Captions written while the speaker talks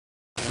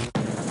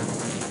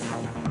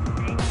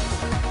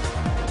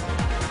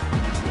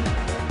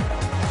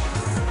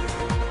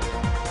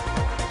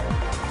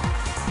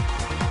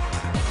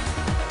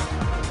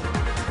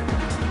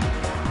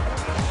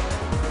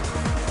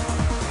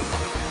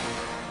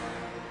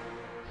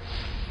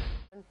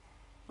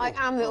I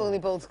am the only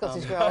bald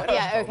Scottish girl.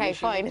 Yeah, okay,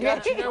 fine. Yeah,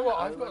 do you know what?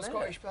 I've got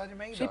Scottish blood in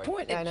me. She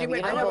pointed. I know, She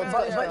went, but you're not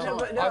bald Scottish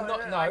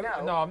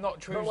girl. No, I'm not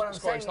true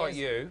Scottish like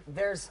you.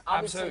 There's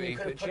absolutely,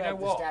 but do you know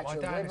what? My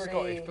dad is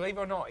Scottish. Believe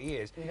it or not, he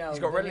is. He's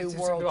got relatives in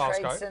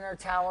Glasgow. Trade Center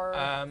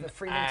Tower, the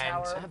Freedom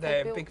Tower. And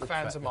they're big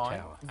fans of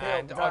mine.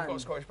 And I've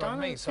got Scottish blood in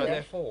me, so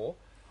therefore.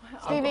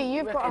 Stevie,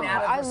 you've got.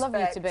 I love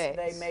you to bits.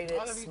 They made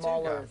it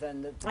smaller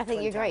than the. I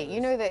think you're great. You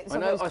know that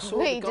sometimes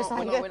completely just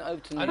like.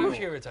 I know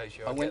she irritates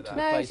you. I get that.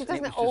 No, she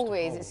doesn't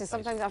always. It's just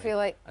sometimes I feel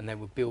like. And they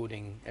were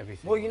building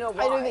everything. Well, you know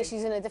why? I know that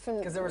she's in a different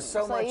because there was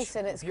so place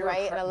and it's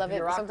great and I love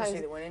it. But sometimes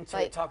that went into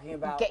like talking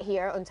about get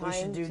here on time. We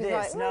should do she's this.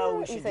 Like, no,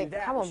 we should do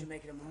that. Come on. We should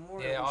make it a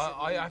memorial. Yeah,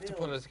 I have to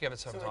put her together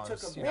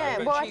sometimes. Yeah,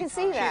 well, I can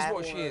see that. She's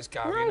what she is,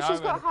 Gal. No,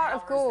 she's got a heart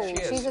of gold.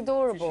 She's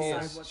adorable.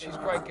 She's a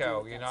great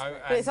girl, you know.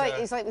 But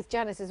it's like with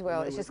Janice as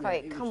well. It's just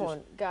like, come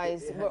on,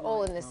 guys, we're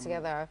all in this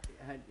together.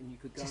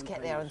 Just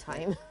get there on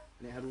time.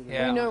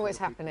 Yeah. You know what's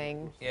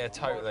happening. Yeah,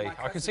 totally.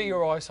 I can see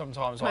your eyes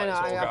sometimes, like,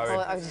 I know, going.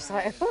 I was just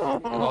like,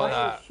 like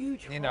that.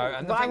 You know,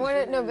 and but I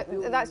want to, no,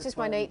 but that's just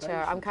my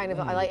nature. I'm kind of,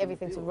 I like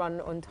everything to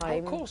run on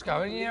time. Of course,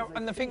 Gal. You know,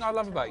 and the thing I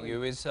love about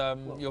you is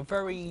you're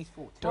very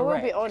direct. I will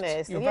be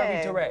honest. You're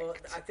very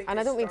direct. And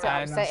I don't mean to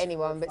upset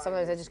anyone, but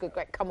sometimes I just go,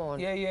 come on.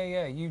 Yeah.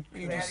 You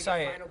just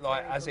say it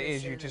like as it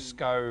is. You just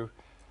go.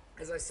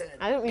 As I said,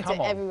 I don't mean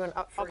to everyone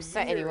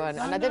upset anyone,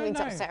 and I don't mean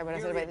to upset her when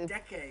I said about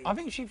the. I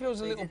think she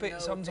feels a little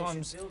bit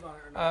sometimes,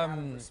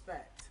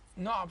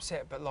 not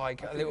upset, but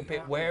like a little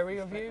bit wary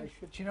of you.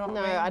 Do you know what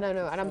I mean? No, I don't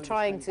know, and I'm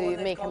trying to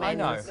make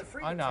amends.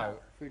 I know.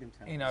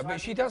 You know, but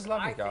she does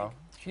love you, girl.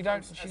 She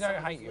don't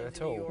hate you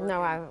at all.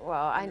 No,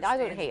 I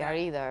don't hate her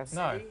either.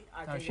 No,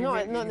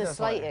 not in the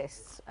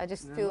slightest. I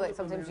just feel like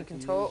sometimes you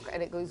can talk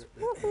and it goes.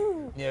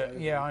 Woohoo.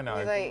 Yeah, I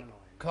know. Like,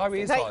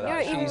 Chloe is like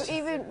that. You know,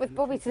 even with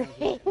Bobby today,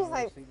 he was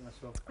like,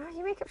 "Oh,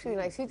 your makeup's really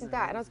nice. Who did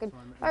that?" And I was going,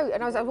 "Oh,"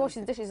 and I was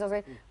washing the dishes. I was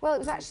like, "Well, it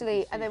was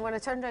actually." And then when I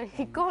turned around,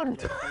 he'd gone.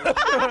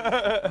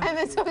 And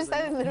then so I was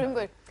standing in the room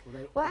going,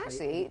 "Well,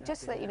 actually,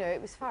 just to let you know, it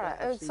was Farah.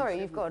 Oh, sorry,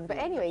 you've gone. But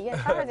anyway, yeah,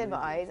 Farah did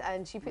my eyes,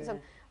 and she put some."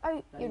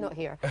 Oh, you're not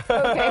here.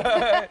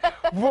 Okay.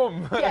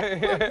 Boom.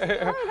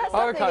 Yeah.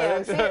 Oh,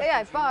 that's okay.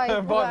 Yeah, bye. Bye,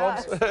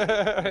 Bobs.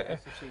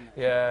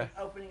 Yeah.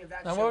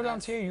 And well done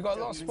to you. You've got a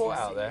lot of sport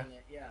out there.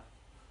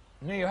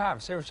 No, you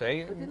have,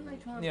 seriously.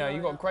 You know,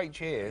 you got great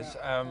cheers.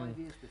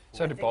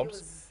 So did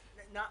Bob's.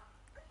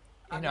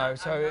 You know,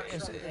 so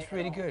it's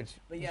really good.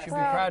 You should be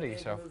proud of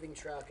yourself.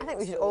 I think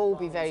we should all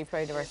be very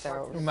proud of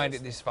ourselves. We made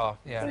it this far,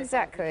 yeah.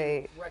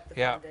 Exactly.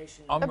 Yeah.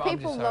 And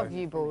people love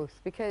you both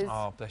because...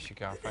 Oh, bless you,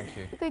 girl. Thank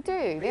you. They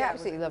do. They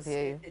absolutely love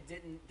you.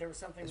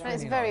 And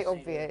it's very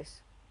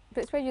obvious.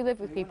 But it's when you live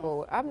with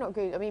people. I'm not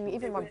good. I mean,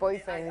 even my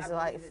boyfriend is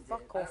like,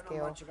 fuck off,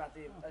 Gil.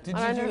 Did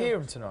you hear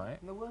him tonight?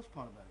 The worst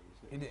part about it.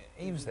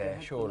 He was there,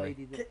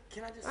 surely.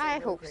 I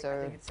hope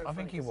so. I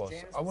think he was.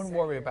 I wouldn't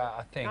worry about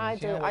a thing. I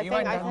do. You know, you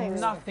ain't done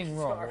nothing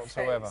wrong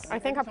whatsoever. I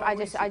think I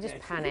just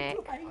panic.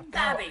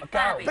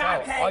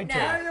 I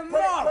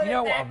do. You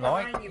know what I'm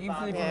like?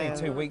 You've lived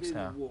with me 2 weeks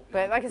now.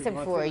 But like I said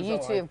before, you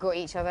two have got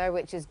each other,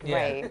 which is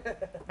great.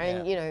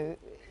 And you know,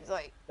 it's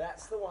like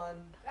that's the one.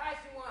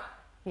 That's the one.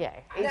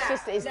 Yeah,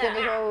 it's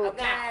difficult.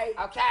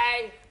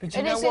 Okay. But you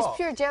and know it's what? just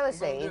pure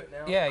jealousy.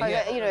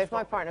 Yeah. You know, if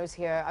my partner was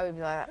here, I would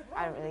be like,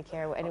 I don't really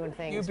care what anyone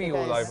thinks. You'd be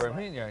all over him,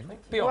 wouldn't you?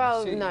 Be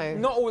honest. Well, no.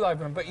 Not all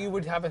over him, but you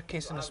would have a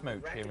kiss and a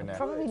smooch here and there.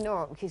 Probably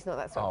not, because he's not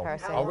that sort of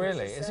person. Oh,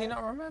 really? Is he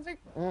not romantic?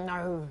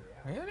 No.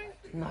 Really?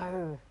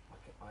 No.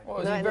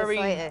 What, is not he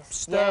very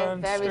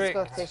stern, very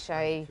strict?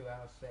 Scottish,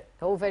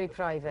 all very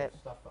private.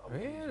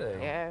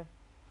 Really? Yeah.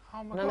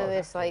 Oh my None God. of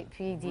this like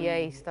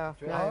PDA stuff.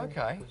 No. Oh,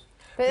 okay.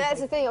 But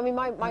that's the thing, I mean,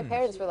 my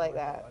parents were like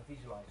that.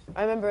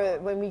 I remember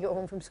when we got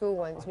home from school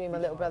once, me and my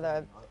little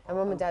brother, and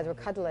Mum and Dad were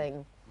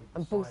cuddling,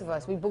 and both of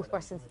us, we both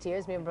burst into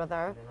tears, me and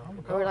brother.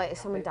 And we were like, has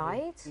someone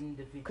died?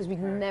 Because we'd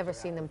never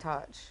seen them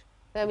touch.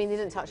 I mean, they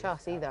didn't touch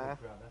us either.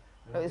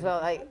 It was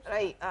well like,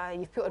 right,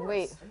 you've put on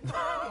weight.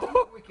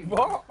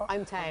 What?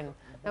 I'm 10.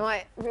 I'm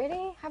like,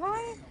 really? Have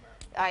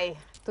I?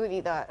 Don't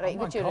eat that. Right, oh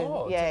my good children.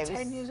 God, yeah, it was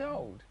 10 years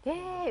old?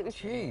 Yeah, it was.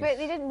 Jeez. But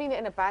they didn't mean it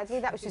in a bad way,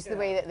 that was just the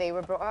way that they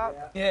were brought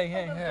up.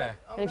 Yeah.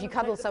 And if you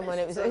cuddle someone,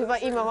 it was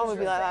like, even my mum would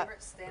be like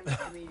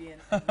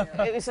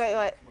that. It was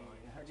like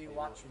Do you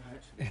watch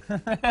you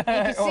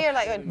could see her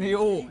like the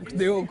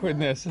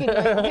awkwardness. Good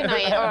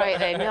night, all right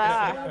then.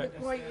 Yeah.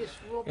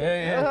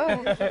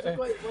 And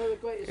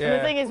the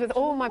thing is, with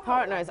all my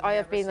partners, I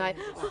have been like,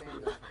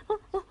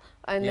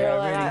 and they're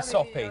like really that.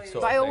 soppy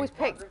sort But I of always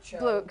thing. pick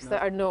blokes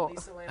that are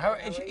not.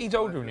 He's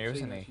older than you,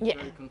 isn't he? Yeah.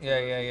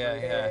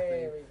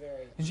 Yeah.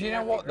 Do you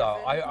know what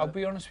though? I'll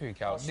be honest with you,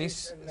 Cal.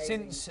 This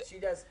and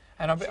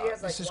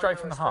this is straight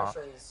from the heart.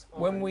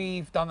 When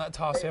we've done that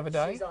task the other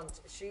day,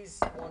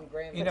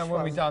 you know,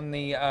 when we've done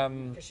the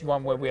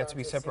one where we had to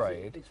be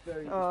separated,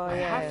 I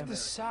have to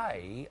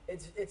say,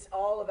 it's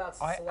all about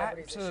I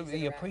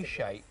absolutely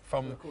appreciate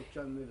from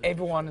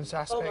everyone's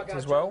aspect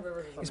as well.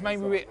 It's made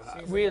me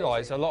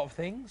realise a lot of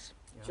things.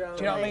 Do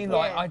you know what I mean?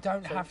 Like, I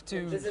don't have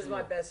to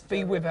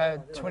be with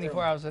her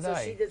 24 hours a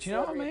day. Do you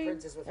know what I mean?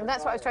 And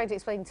that's what I was trying to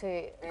explain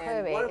to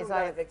Chloe. Is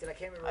like,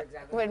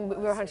 when we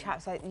were on chat,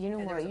 it's like, you know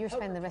what, you're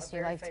spending the rest of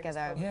your life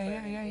together.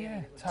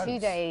 Yeah. 2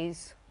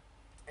 days.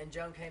 And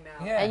Joan came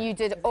out. Yeah. And you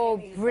did all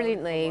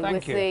brilliantly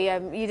with you.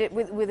 the you did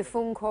with the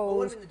phone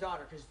calls.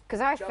 Because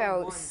I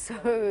felt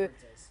so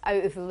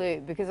out of the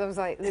loop because I was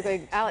like, they're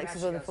going, Alex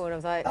is on the phone. I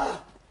was like,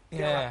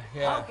 Yeah.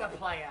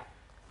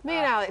 me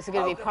and Alex are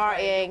going to be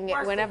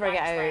partying whenever I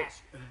get out.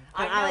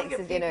 And Alex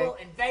is, you know.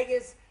 In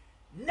Vegas,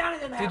 none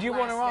of them have Did you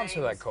want to last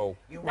answer names. that call?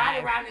 You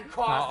ride around in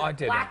cars No, I that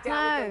didn't. blacked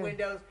out with No. the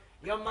windows.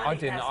 Your money I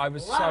didn't. has I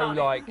was blood so on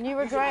it. like. You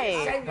were should be great.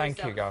 ashamed of Thank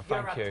you, yourself.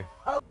 Gav. Thank You're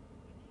you.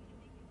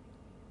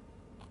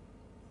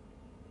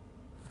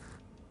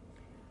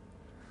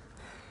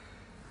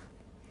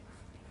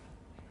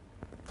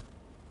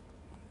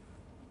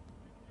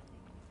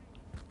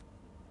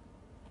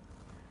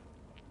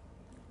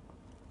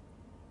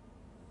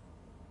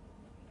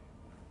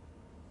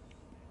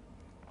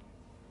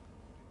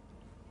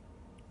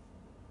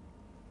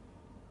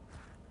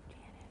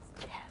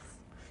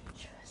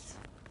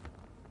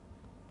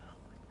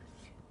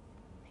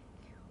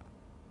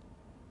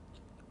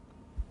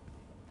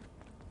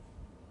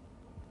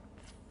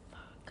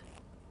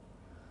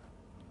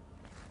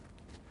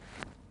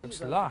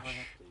 It's lush.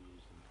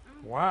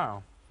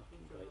 Wow.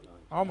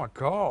 Oh my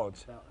God.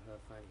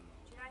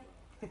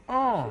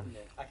 Oh.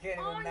 I can't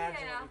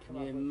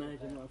even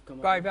imagine what we come up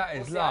with. Babe, that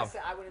is love.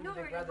 I went into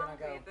Big Brother and I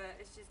go,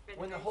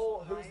 when the nice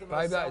whole who's the Babe,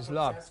 most that is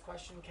love. self-obsessed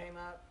question came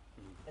up,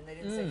 and they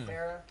didn't say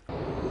Farrah.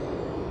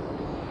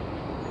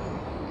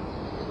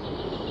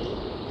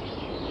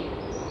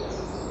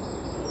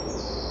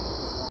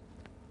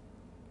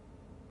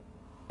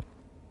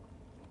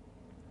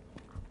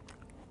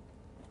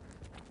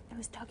 I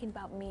was talking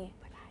about me,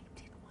 but I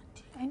did one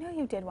too. I know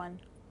you did one.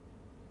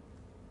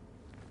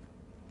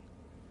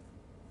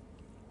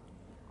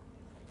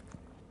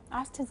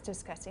 Austin's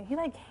disgusting. He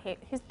like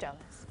he's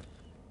jealous.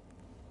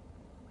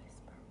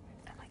 Whisper.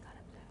 Oh my God,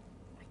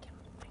 I can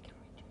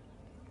read you.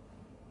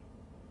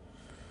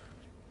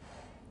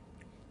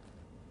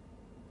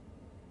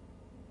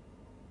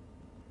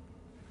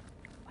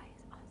 Why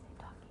is Austin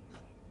talking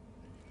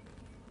shit?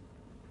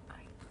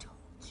 I told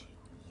you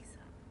he's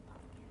a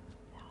fucking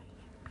value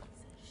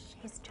piece of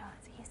shit. He's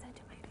jealous. He said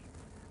to my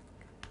face.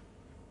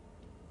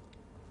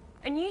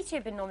 And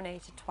YouTube been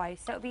nominated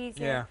twice, so it'll be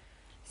easier. Yeah.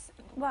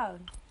 Well,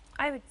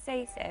 I would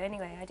say so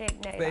anyway. I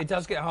don't know. But it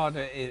does get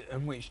harder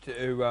in which to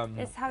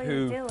It's how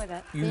who you deal with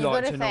it. you You've like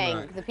got to to nominate.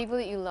 think the people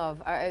that you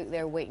love are out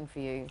there waiting for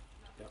you.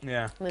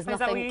 Yeah. And there's Is that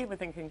what nothing. you were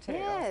thinking too?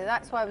 Yeah,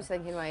 that's why I was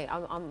thinking. Right,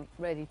 I'm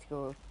ready to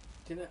go.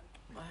 Do you know,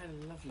 I had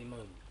a lovely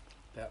moment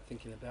about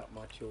thinking about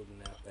my children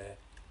out there,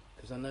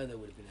 because I know they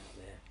would have been out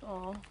there.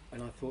 Oh.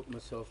 And I thought to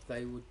myself,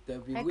 they'd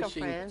be Hey,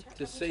 wishing girlfriend.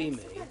 to see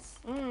me.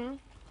 Mm.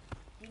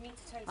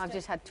 I've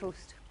just had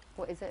toast.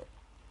 What is it?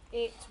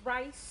 It's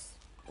rice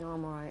No,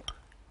 I'm alright.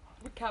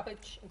 with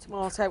cabbage and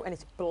tomato, and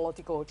it's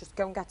bloody gorgeous.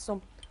 Go and get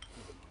some.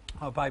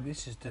 Oh, babe,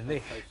 this is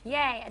delicious.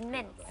 Yay, and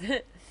mince.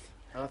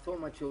 And I thought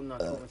my children, I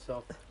thought to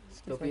myself,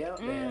 they'll be out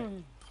there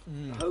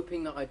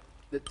hoping that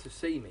to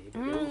see me,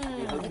 but they'll also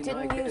be hoping that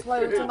I Didn't get use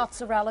loads of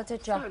mozzarella,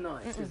 did you? So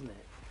nice, isn't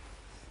it?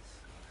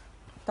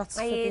 That's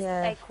I for used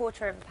the, a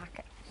quarter of a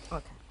packet.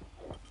 Okay.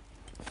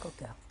 Good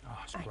girl. Oh,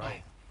 it's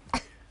great.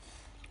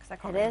 Because I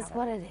can't It really is have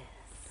what it is.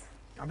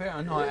 I bet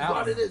a night out.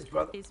 What it is,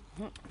 brother.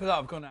 But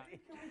I've gone out.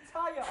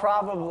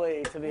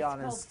 Probably, to be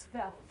honest.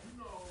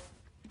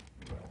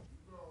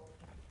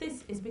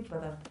 This is Big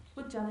Brother.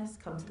 Would Janice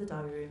come to the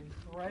diary room?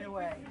 Right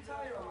away.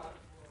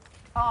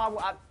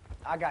 Oh,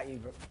 I got you,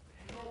 bro.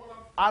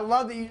 I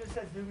love that you just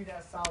said do me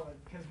that solid,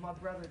 because my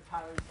brother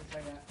Tyler used to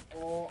say that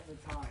all the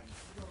time.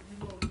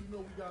 You know, we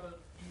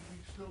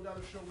still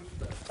gotta show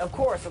respect. Of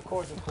course.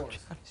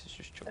 This is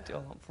just chucked it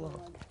all on the floor.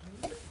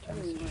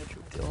 Just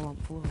chucked it all on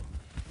the floor.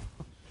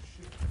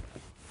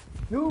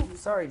 No,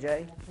 sorry,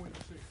 Jay. 1.6,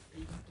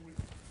 83.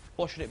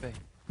 What should it be?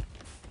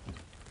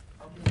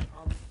 Bro,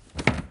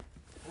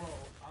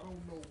 I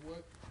don't know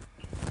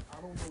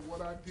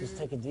what I did. Just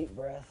take a deep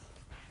breath.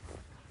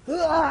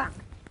 I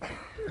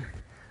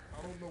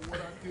don't know what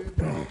I did,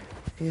 bro.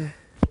 Yeah.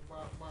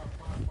 My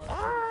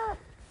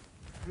shit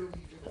is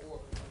really in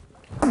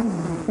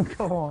order.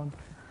 Go on.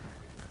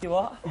 You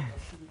what? My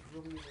shit is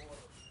really in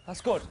order.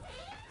 That's good.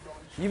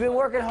 You've been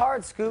working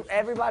hard, Scoop.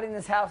 Everybody in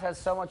this house has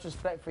so much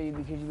respect for you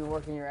because you've been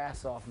working your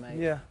ass off, mate.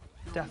 Yeah,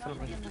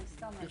 definitely.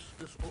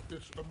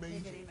 It's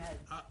amazing.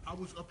 I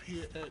was up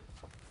here at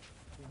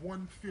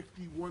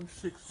 150,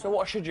 160. So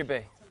what should you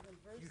be?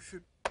 You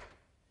should.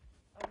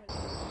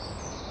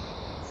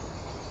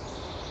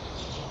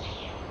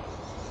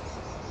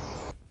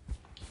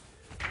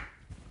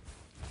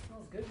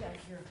 Smells good back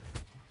here.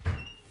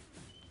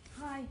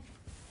 Hi.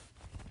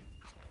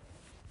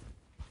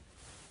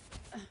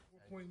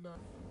 0.9.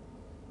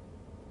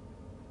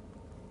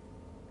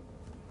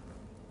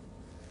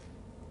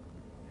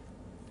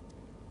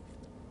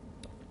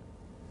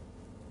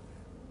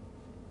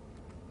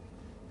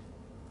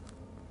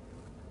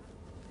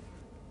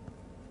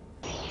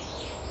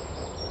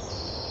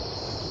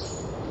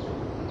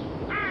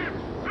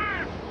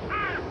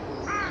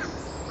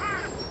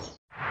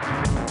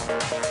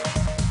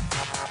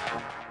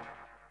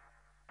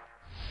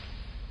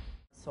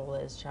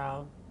 is,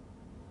 child.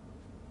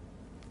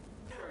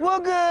 We're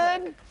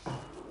good.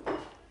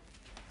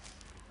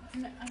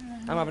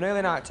 I'm having an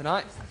early night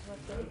tonight.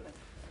 Do you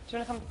want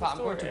to come to the But I'm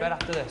going to storeroom? bed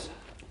after this.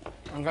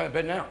 I'm going to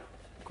bed now.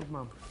 Good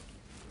mum.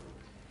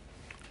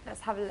 Let's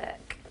have a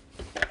look.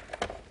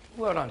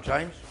 Well done,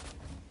 James.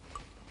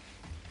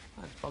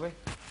 Thanks, Bobby.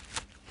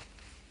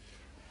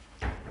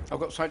 I've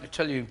got something to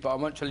tell you, but I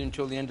won't tell you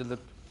until the end of the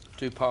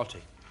do party.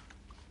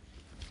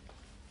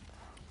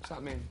 What's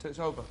that mean? Till it's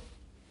over?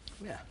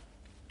 Yeah.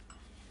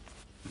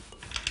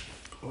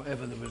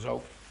 Whatever the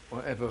result,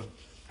 whatever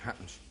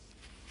happens,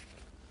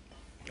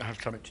 I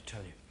have something to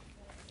tell you.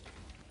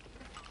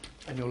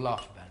 And you'll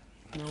laugh about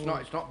it. No.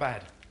 It's not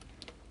bad.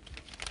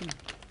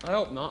 I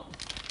hope not.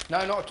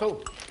 No, not at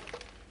all.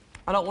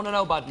 I don't want to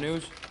know bad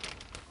news.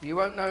 You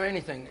won't know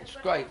anything. It's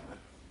great.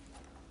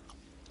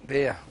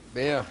 Beer.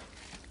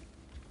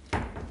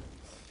 I'm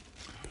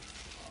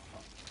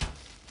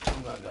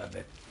going to go to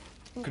bed.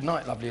 Good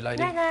night, lovely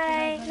lady.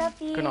 Night-night.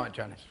 Love you. Good night,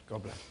 Janice.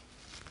 God bless.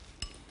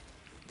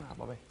 Ah,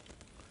 Bobby.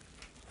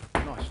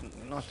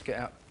 Nice to get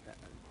out.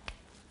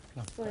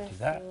 No, got to do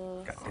that.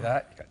 Got to do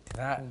that. Got to do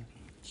that.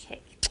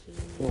 Check.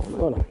 Oh,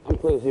 no. I'm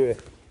pleased you're here.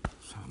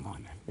 So am I,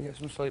 man. You get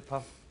some sleep,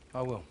 pal.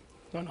 I will.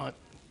 Good night.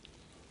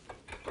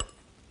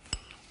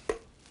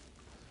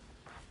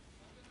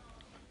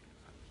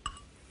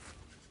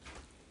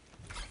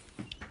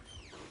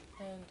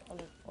 And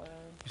olive oil.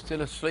 You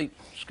still asleep,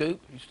 Scoop?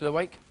 You still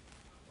awake?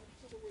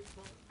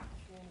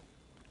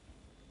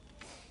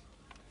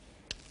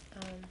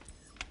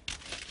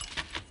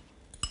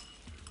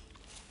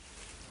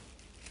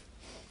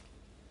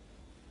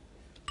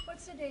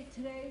 What's the date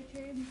today,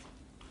 James?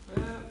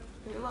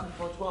 11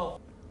 or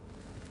 12.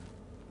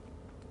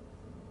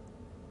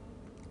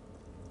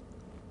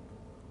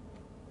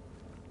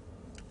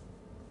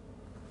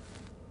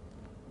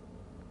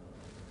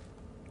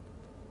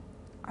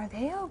 Are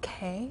they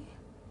okay?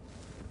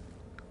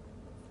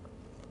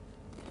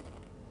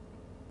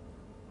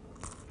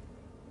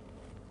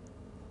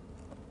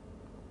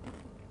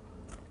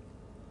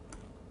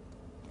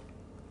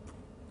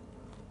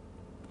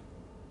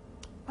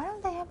 Why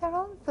don't they have their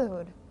own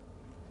food?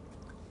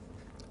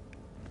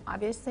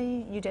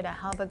 Obviously, you did a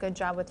hell of a good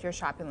job with your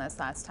shopping list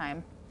last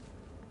time.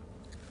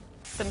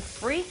 Some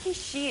freaky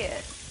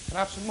shit. Can I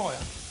have some more, yeah?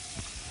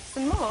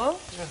 Some more?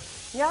 Yeah.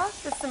 Yeah,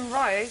 there's some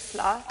rice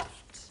left.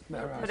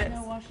 Better But rice. it's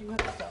No washing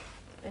whip stuff.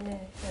 in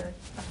here.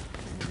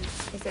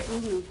 Is it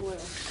aluminum foil?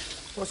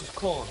 What's this,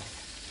 corn?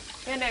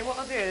 Yeah, no, what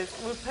I'll do is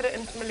we'll put it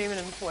in some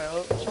aluminum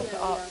foil, chop it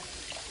up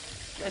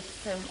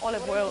with some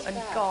olive oil and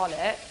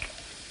garlic.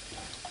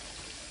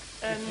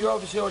 You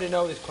obviously already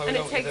know this, Chloe, and it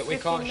don't you? takes That we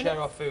 15 can't share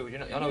minutes. our food. You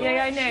know, I know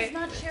Yeah, I know. She's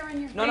not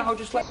sharing your No, no,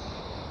 just let...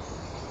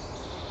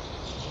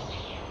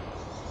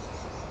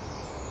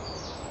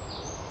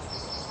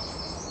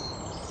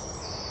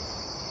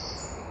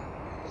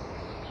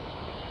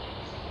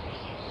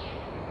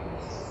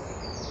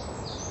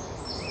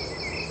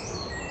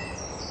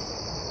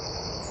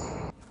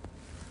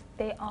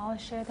 They all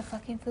share the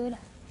fucking food.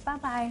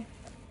 Bye-bye.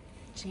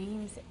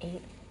 James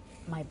ate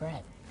my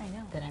bread. I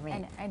know. That I made.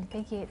 And I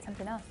think he ate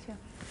something else, too.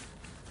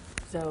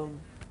 So,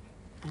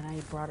 and I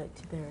brought it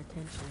to their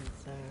attention,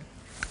 so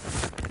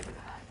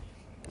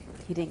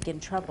he didn't get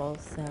in trouble,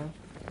 so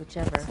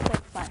whichever. This is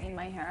like flattening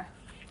my hair.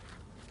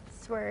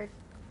 Swear.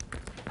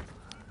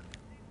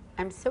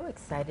 I'm so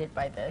excited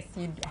by this.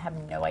 You have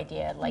no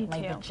idea. Like,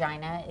 my too.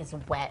 vagina is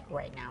wet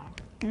right now.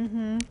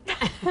 Mm-hmm.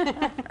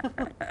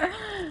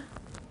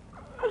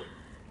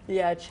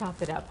 Yeah,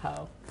 chop it up,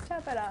 ho.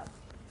 Chop it up.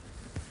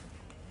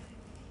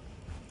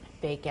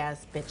 Fake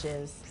ass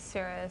bitches.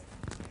 Serious.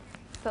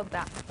 So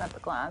that's not the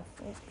glass.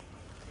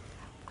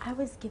 I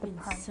was giving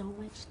so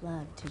much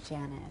love to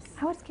Janice.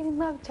 I was giving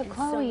love to And so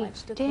Chloe,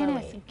 much to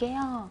Janice, Chloe.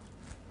 Gail.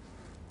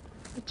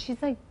 But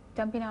she's like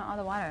dumping out all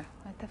the water.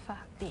 What the fuck?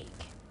 Fake.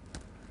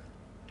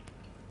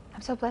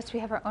 I'm so blessed we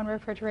have our own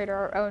refrigerator,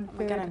 our own Oh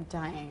food. my god, I'm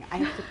dying. I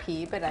have to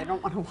pee, but I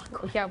don't want to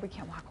walk away. Yeah, we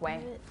can't walk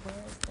away. Where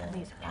is the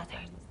These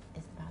bathroom?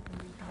 Is the bathroom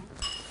in here?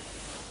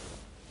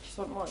 Just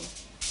want one.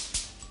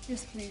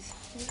 Yes, please.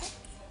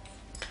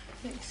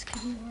 Thanks.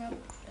 Can you wrap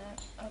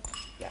that up?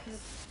 Yes.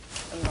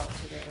 I'm about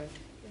to do it.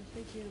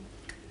 Thank you.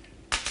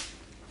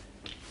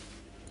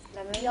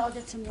 Lemon? Yeah, I'll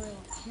get some oil.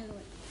 Here, look.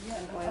 Yeah,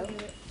 And I'll oil?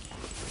 get it.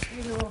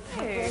 Maybe a little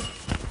Hey. pepper.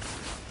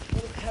 A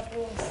little pepper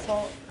and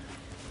salt.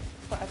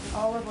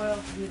 Olive oil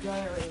for your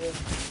diarrhea.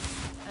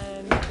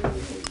 And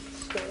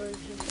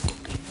Storage.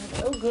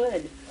 Oh,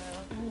 good.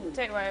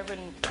 don't worry, I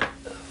wouldn't.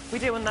 We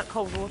don't want that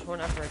cold water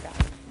on ever again.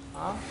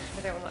 Huh?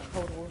 We don't want that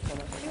cold water on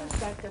ever again.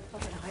 Back there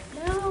fucking high.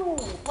 No!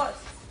 What?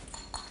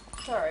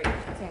 Sorry.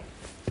 Okay.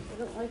 I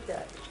don't like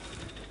that.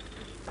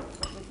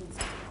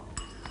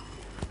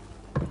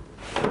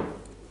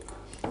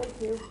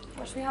 Thank you.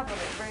 What should we have on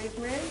it?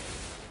 Rosemary?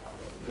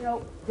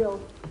 No, Bill.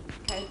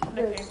 Okay,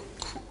 okay.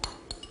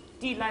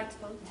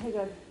 Delightful. Hang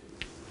on.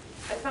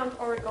 I found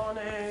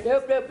oregano.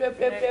 Nope.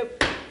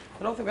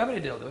 I don't think we have any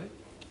deal, do we?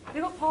 Have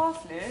you got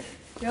parsley?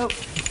 Nope.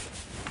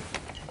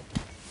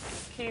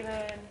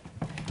 Cumin.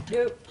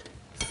 Nope.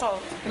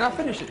 Salt. Can I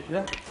finish it,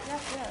 yeah?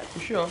 Yes.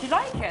 You sure? Do you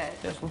like it?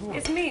 Yes, we'll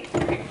It's meat.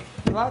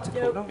 You like to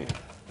cook, don't you?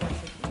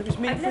 So if it's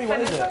meat free, what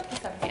is it?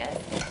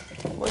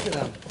 What is it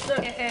then? Look,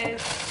 it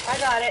is. I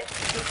got it.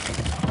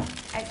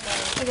 I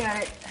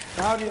got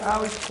it.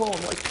 How is corn?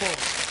 What is corn?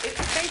 It's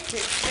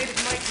basically made of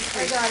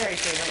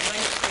micro-protein, like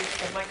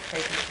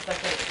micro-protein, which is like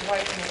a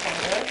white in the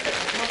centre, so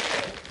it's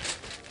mushroom.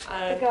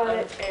 And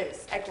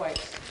it's egg white.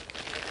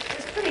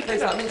 It's pretty good.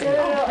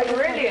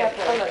 Brilliant.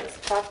 It's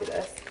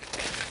fabulous.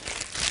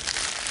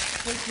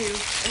 Thank you.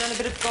 And then a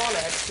bit of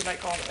garlic, if you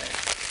like garlic.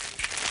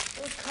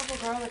 A couple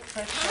of garlic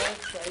fresh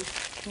so you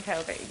can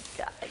tell that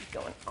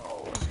you're going,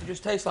 oh. It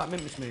just tastes like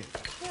mincemeat.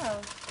 Yeah.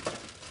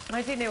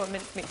 I do know what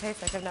mincemeat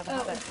tastes like, I've never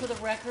had it. For the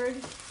record,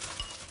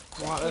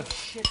 Right,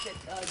 shit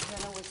that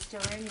Jenna was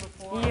stirring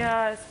before.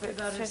 Yeah, it's a bit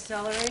about her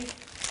celery.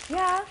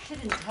 Yeah. She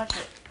didn't touch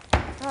it.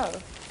 Oh.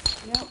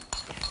 Yep.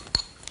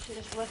 She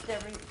just left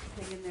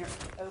everything in there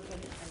open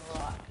and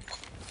raw.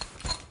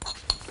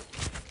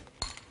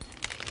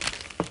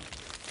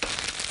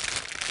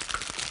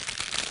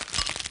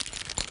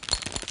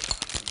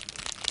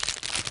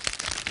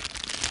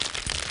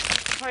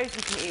 I suppose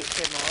we can eat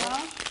two more.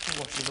 Huh?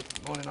 Wash it up in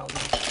the morning, I'll do.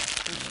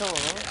 Sure.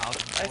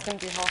 I can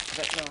do half of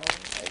it now.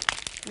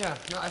 Yeah,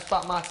 no, it's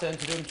about my turn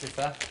to do them, to be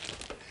fair.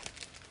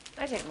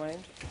 I don't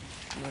mind.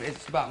 No,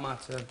 it's about my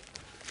turn to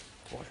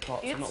wash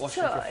pots. I'm not It's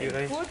washing for a few time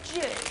days. for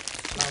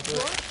Jake. I'll do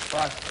it.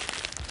 Bye.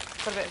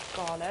 Got a bit of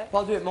garlic.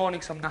 Well, I'll do it morning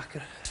because I'm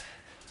knackered.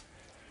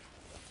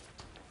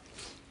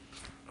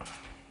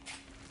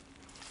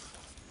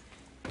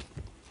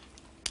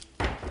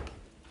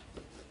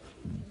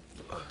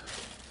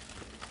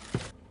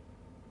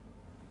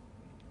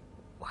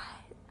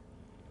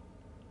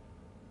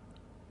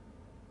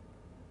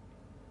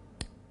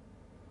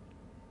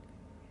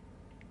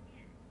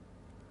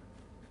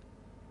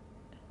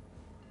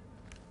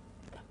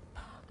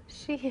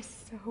 She is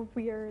so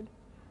weird.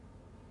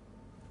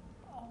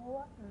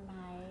 Oh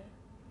my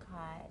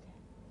god.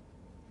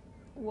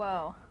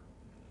 Whoa.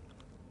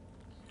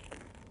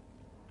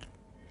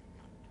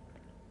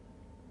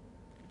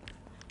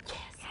 Yes,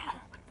 I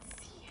want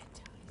to see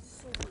it. I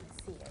so want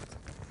to see it.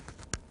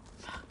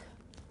 Fuck.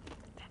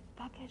 The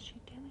fuck is she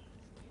doing?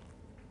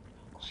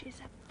 She's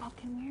a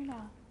fucking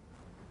weirdo.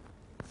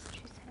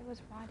 She said it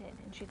was rotted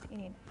and she's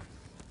eating it.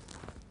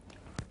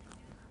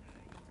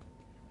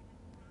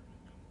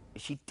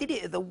 She did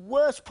it at the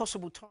worst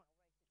possible time.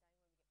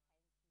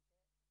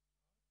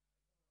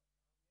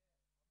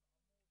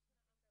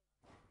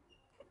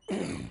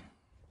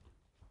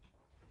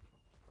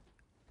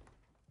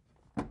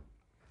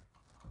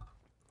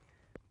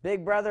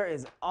 Big Brother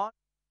is on.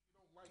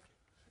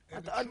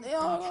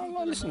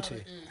 I'll listen to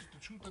you. The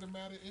truth of the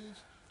matter is,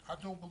 I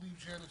don't believe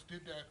Janice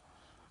did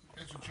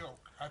that as a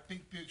joke. I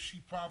think that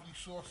she probably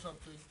saw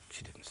something.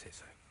 She didn't say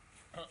so.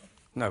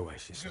 No way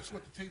she said so. That's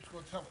what the tape's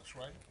going to tell us,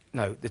 right?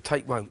 No, the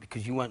tape won't,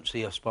 because you won't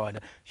see a spider.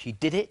 She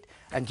did it,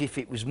 and if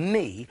it was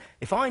me,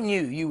 if I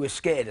knew you were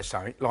scared of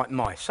something, like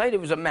mice, say there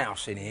was a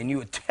mouse in here and you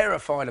were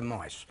terrified of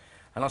mice,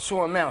 and I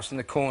saw a mouse in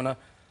the corner,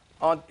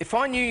 if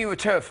I knew you were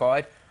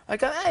terrified, I'd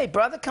go, hey,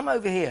 brother, come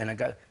over here. And I'd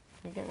go,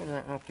 you get rid of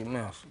that fucking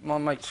mouse. My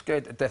mate's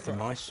scared to death of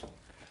mice.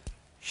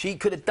 She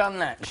could have done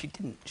that, and she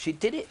didn't. She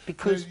did it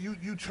because...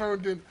 You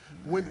turned in...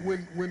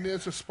 When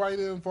there's a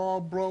spider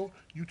involved, bro,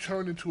 you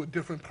turn into a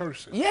different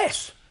person.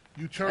 Yes!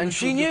 You turn and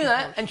she knew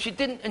that, and she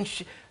didn't,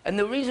 and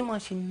the reason why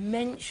she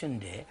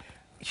mentioned it,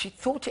 she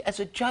thought it as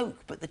a joke,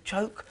 but the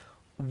joke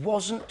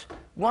wasn't,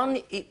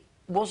 it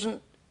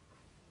wasn't,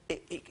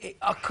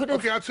 I could have...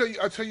 Okay, I'll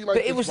tell you like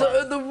but it was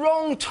at the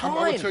wrong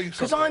time,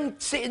 because I'm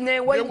sitting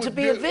there waiting to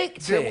be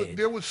evicted.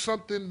 There was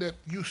something that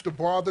used to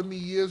bother me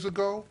years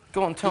ago.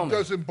 Go on, tell me. It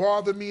doesn't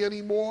bother me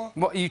anymore.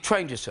 What, you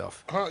trained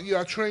yourself?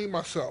 Yeah, I trained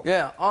myself.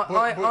 Yeah,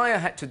 I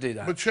had to do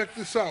that. But check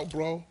this out,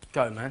 bro.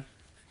 Go, man.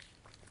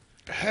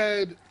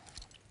 Had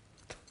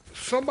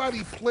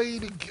somebody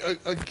played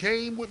a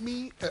game with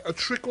me, a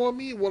trick on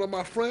me, one of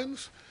my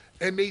friends,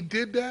 and they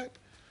did that,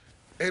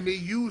 and they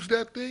used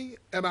that thing,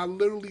 and I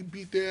literally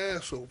beat their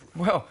ass over it.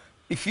 Well,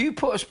 if you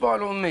put a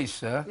spider on me,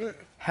 sir,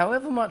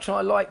 however much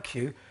I like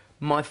you,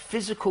 my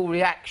physical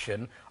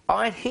reaction,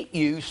 I'd hit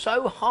you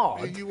so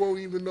hard... And you won't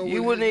even know...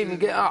 You wouldn't even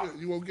get up.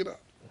 You won't get up.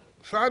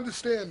 So I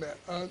understand that.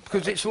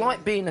 Because it's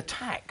like being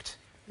attacked.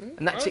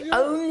 And that's the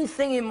only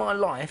thing in my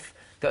life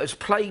that has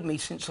plagued me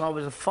since I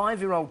was a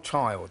 5-year-old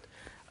child.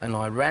 And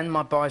I ran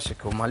my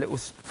bicycle, my little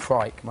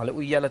trike, my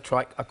little yellow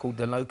trike, I called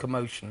the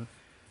locomotion,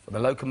 or the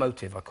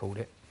locomotive, I called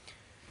it.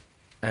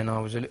 And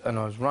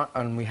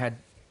and we had,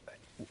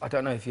 I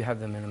don't know if you have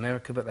them in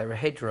America, but they were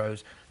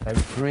hedgerows. They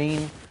were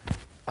green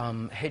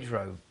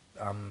hedgerow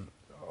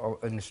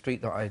in the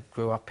street that I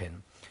grew up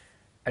in.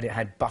 And it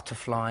had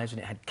butterflies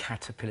and it had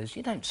caterpillars.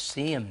 You don't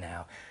see them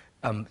now.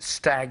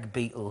 Stag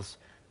beetles.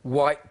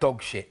 White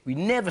dog shit. We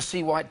never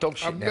see white dog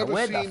shit now.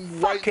 Where the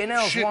fucking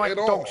hell's white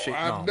dog shit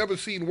now? I've never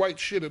seen white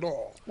shit at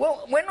all.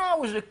 Well, when I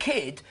was a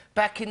kid,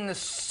 back in the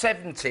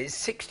 70s,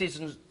 60s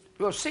and...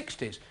 Well,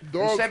 60s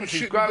Dogs and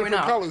 70s, growing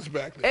up, colours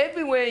back then.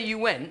 Everywhere you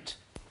went,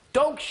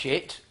 dog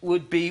shit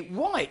would be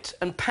white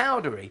and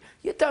powdery.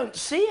 You don't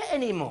see it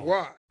anymore.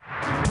 Why?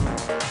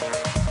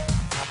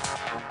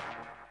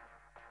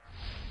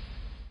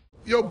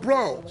 Yo,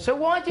 bro. So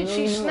why did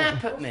she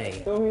snap at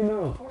me?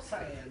 Of course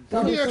I am.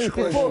 Let me ask you a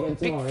question.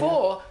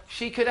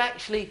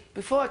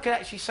 Before I could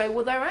actually say,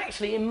 well, they're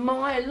actually in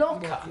my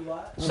locker.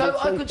 So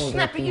I could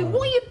snap at you.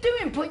 What are you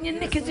doing, putting your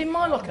knickers in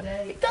my locker?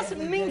 It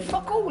doesn't mean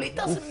fuck all. It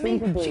doesn't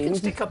mean she can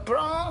stick a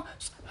bra,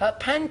 her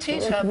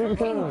panties, her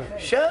fucking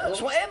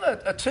shirts,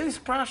 whatever, a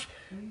toothbrush.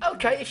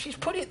 Okay, if she's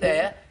put it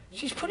there,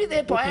 she's put it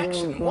there by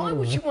accident. Why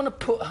would she want to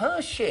put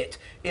her shit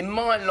in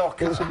my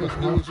locker? It was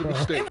a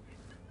mistake.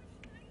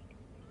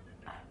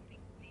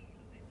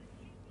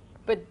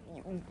 But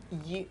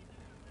you...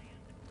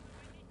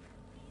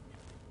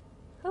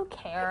 Who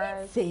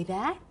cares? Say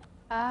that?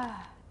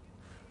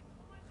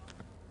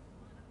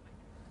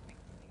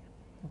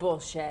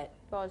 Bullshit.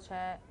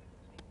 Bullshit.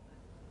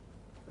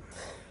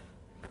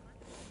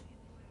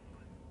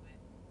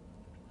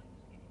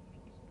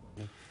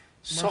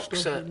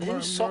 Socks are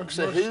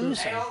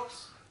whose?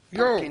 Yo,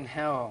 fucking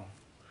hell.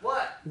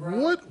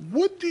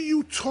 What do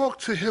you talk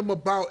to him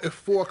about at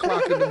 4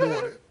 o'clock in the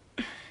morning?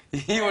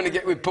 You want to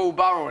get with Paul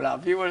Burrell,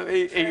 love. He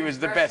was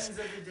the best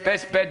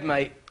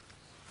bedmate.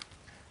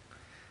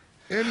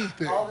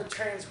 Anything. All the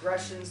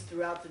transgressions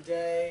throughout the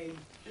day.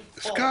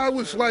 This guy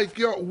was like,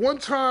 yo, one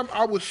time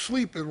I was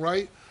sleeping,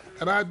 right?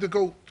 And I had to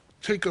go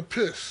take a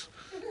piss.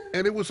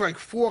 And it was like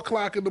 4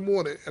 o'clock in the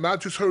morning. And I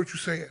just heard you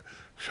saying,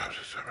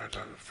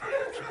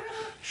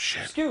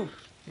 shit. Scoop,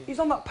 he's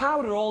on that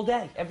powder all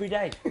day, every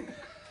day. He's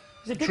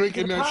addicted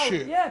Drinking to the that powder.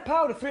 shit. Yeah,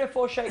 powder, 3 or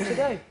 4 shakes a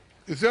day.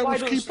 Is that Why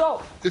what's don't keeping?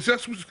 stop?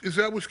 Is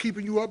that what's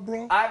keeping you up,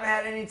 bro? I haven't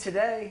had any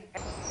today.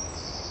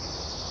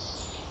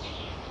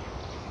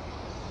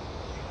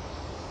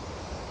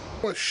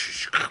 What?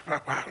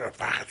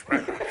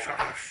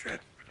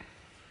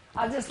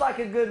 I just like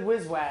a good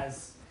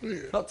whiz-waz. Yeah.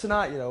 Not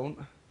tonight, you don't.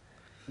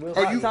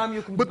 Are you,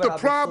 but the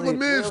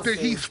problem is that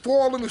he's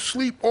falling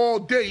asleep all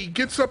day. He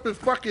gets up at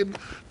fucking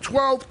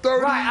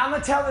 12:30. Right, I'm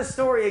gonna tell this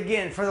story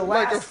again for the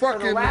last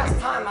fucking,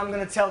 time. I'm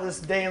gonna tell this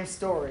damn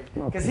story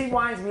because he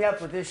winds me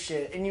up with this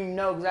shit, and you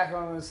know exactly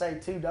what I'm gonna say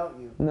too, don't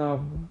you?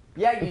 No.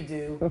 Yeah, you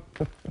do.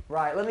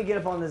 Right, let me get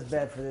up on this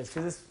bed for this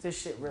because this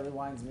shit really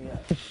winds me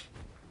up.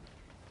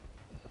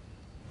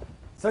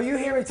 So you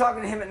hear me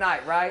talking to him at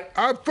night, right?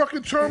 I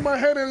fucking turn my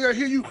head and I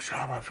hear you.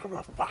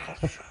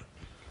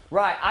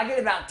 Right, I get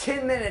about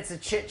 10 minutes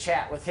of chit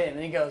chat with him,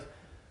 and he goes,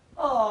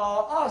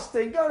 "Oh,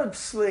 Austin, go to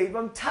sleep.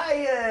 I'm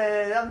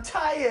tired.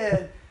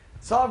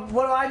 So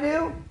what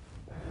do?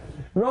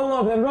 Roll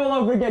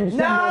over again. Just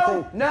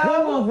No.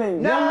 One more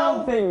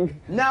thing.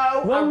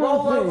 I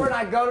roll over and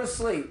I go to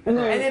sleep. And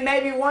then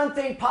maybe one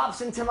thing pops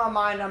into my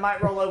mind. I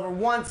might roll over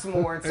once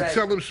more and say, and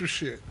tell him some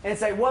shit. And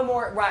say one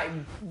more, right,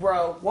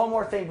 bro, one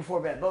more thing before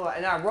bed. Blah, blah.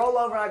 And I roll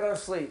over and I go to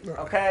sleep.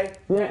 Okay?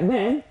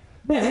 Yeah,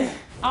 then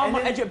I'm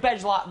on edge of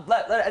bed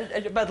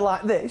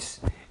like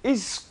this.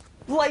 He's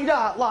laid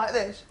out like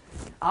this.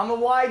 I'm a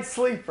wide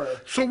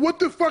sleeper. So what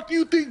the fuck do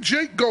you think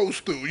Jake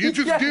goes through? You're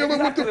just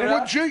dealing with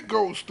what Jake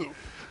goes through.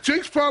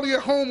 Jake's probably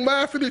at home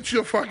laughing at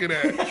your fucking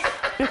ass.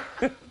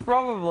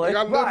 Probably. Like,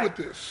 I live with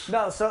this.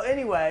 No, so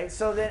anyway,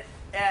 so then,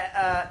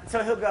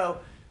 so he'll go,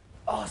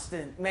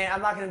 "Austin, man,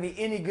 I'm not going to be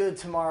any good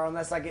tomorrow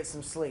unless I get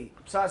some sleep."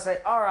 So I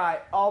say, "All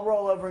right, I'll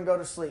roll over and go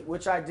to sleep,"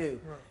 which I do.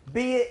 Right.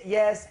 Be it,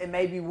 yes, it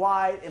may be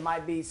wide, it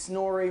might be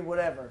snory,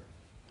 whatever.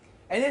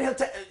 And then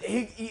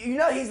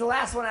he's the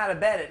last one out of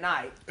bed at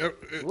night.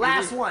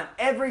 Last one.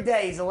 Every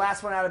day he's the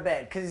last one out of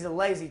bed because he's a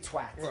lazy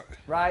twat,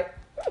 right?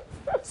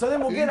 So then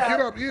we'll get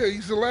up. Yeah,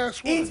 he's the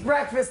last one. Eats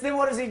breakfast, then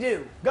what does he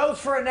do? Goes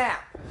for a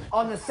nap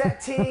on the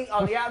settee,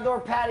 on the outdoor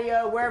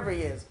patio, wherever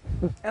he is.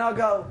 And I'll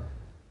go,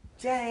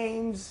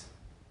 "James,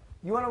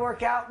 you want to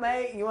work out,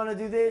 mate? You want to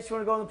do this? You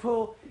want to go in the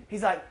pool?"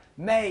 He's like,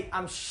 "Mate,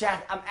 I'm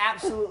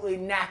absolutely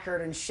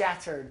knackered and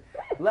shattered.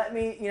 Let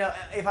me,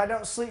 if I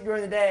don't sleep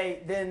during the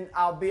day, then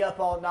I'll be up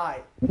all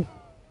night."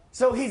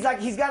 So he's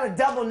got a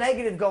double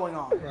negative going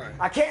on. Right.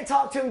 I can't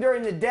talk to him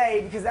during the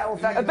day because that will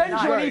affect him.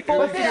 Eventually he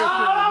falls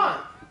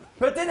asleep.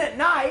 But then at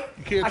night,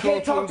 I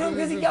can't talk to him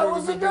because he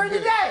goes during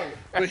the day.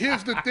 But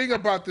here's the thing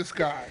about this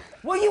guy.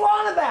 What are you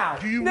on about?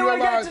 Do you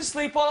realize? I get to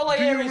sleep all I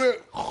hear is...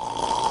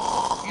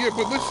 Yeah,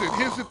 but listen,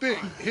 here's the thing.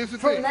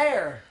 From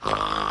there.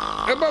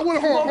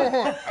 Hold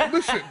on.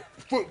 Listen,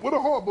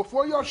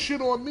 before y'all shit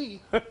on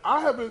me,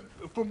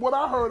 from what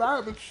I heard, I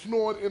haven't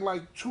snored in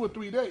like 2 or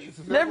 3 days.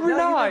 Every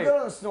night. You go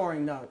on a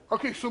snoring note.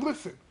 Okay, so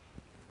listen.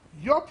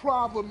 Your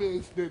problem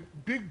is that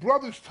Big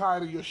Brother's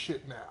tired of your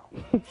shit now.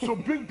 So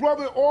Big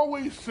Brother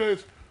always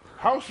says,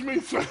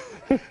 housemates,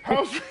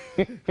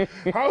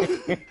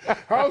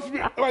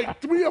 like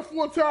 3 or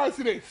 4 times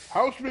today.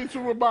 Housemates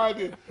are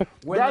reminded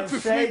not to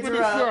sleep in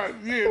the sun.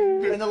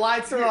 When the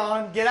lights are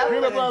on, get up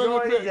and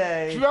enjoy the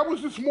day. So that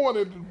was this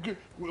morning.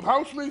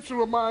 Housemates are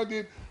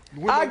reminded.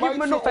 I give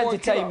them enough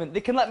entertainment.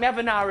 They can let me have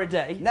an hour a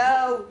day.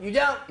 No, you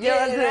don't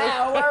get an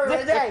hour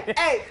a day.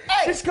 Hey!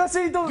 Just because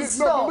he doesn't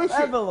stop.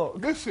 Have a look.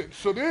 Listen,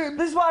 so then...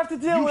 This is what I have to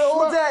deal with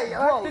all day.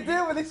 I have to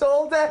deal with this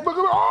all day. Look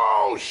at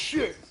oh,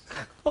 shit.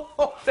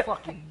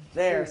 Fucking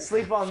there,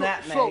 sleep on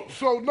that, mate.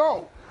 So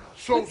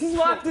So, this is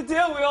what I have to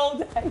deal with all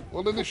day.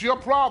 Well, then it's your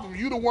problem.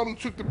 You the one who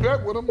took the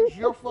bed with him. It's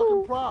your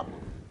fucking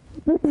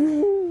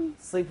problem.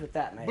 Sleep with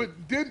that, man. But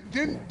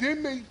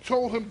then they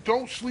told him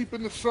don't sleep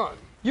in the sun.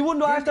 You wouldn't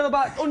know I have to have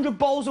about 100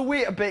 bowls of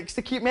Weetabix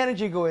to keep my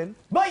energy going.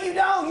 But you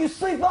don't. You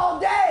sleep all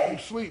day. You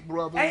sleep,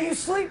 brother. And you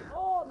sleep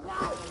all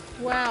night.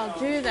 Well,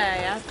 do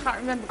they? I can't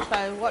remember,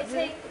 Chloe. What do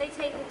They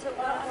take it to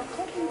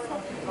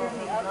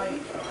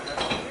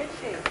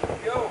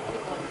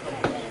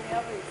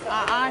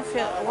I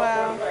feel,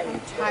 well, I'm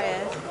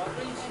tired.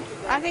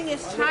 I think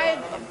it's tired,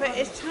 but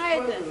it's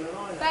tiredness.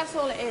 That's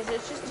all it is.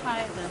 It's just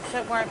tiredness.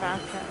 Don't worry about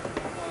it.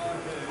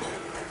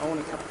 I want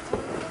a cup of tea.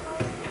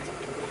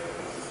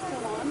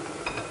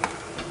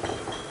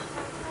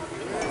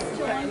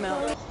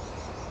 Milk.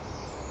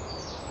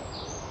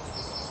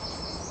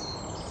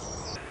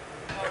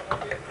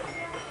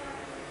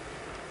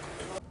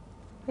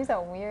 He's a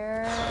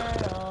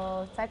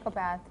weirdo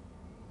psychopath.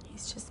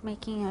 He's just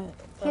making a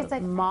He's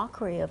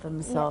mockery of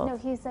himself. Yeah, no,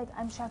 he's like,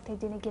 I'm shocked I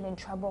didn't get in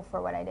trouble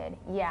for what I did.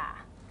 Yeah.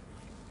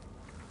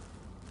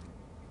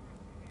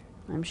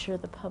 I'm sure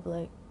the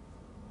public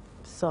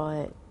saw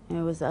it.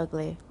 It was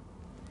ugly.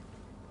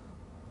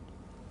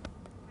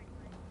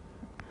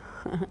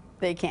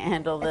 They can't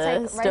handle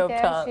the It's like right there,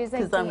 stovetop she's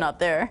because like, I'm not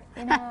there.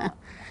 You know,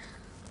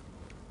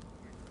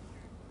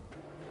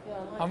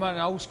 I'm an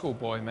old school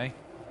boy, me.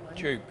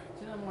 Dupe.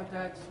 Do you know my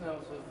dad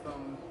smells of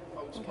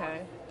Old Spice?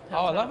 Okay.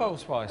 Oh, I love Old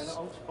Spice. And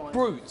Old Spice.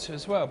 Brute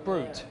as well,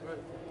 Brute.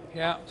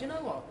 Yeah. Do you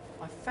know what?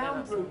 I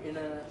found Brute in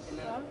a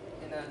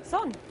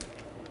Son.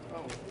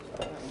 Oh,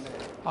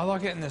 I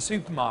like it in the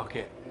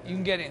supermarket. You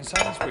can get it in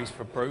Sainsbury's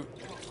for Brute.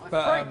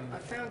 But I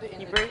found it in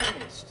the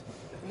chemist.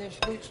 And there's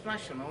Brute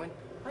Splash and I went,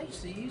 I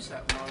used to use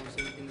that when I was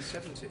in the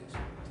 70s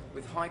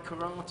with high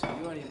karate.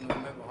 You won't even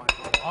remember high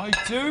karate. I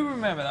do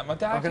remember that. My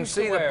dad I can used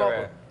see to the wear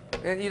bottle. it.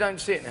 Yeah, you don't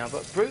see it now,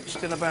 but Brute's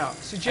still about.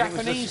 It's a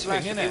Japanese thing,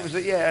 isn't it? It was,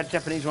 yeah, it had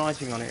Japanese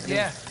writing on it.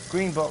 Yeah.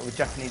 Green bottle with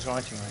Japanese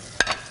writing on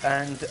it.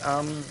 And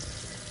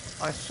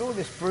I saw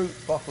this Brute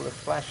bottle of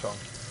Splash on.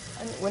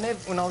 And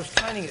when I was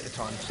training at the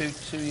time,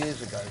 3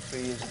 years ago,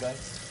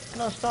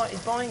 and I started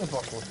buying a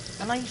bottle,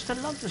 and I used to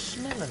love the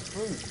smell of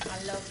Brute.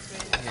 I love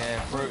Brute.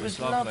 Yeah, Brute It was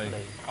was lovely.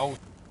 lovely. Old.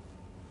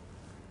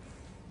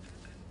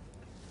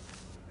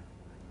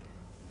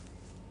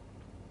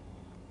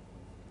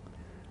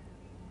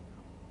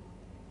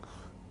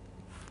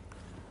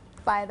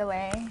 by the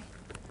way,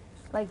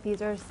 like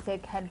these are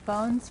sick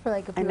headphones for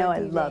like if I you know, were I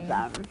love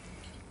DJing. them.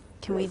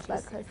 Can we Just like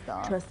just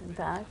Crystal. trust in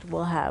fact?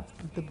 We'll have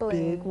the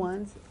Bling. big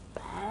ones.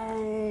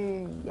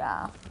 Bang.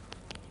 Yeah.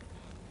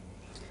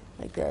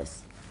 Like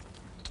this.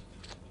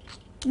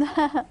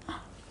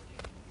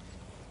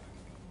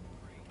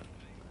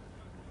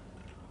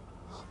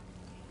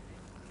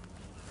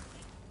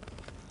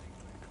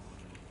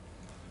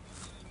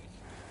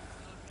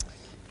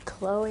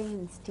 Chloe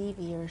and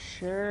Stevie are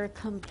sure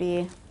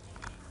comfy.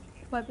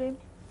 What, babe?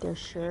 They're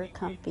sure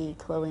comfy,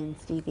 Chloe and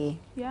Stevie.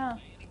 Yeah.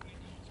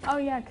 Oh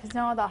yeah, because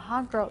now all the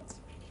hot girls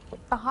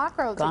are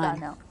Gone. gone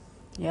now.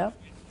 Yep.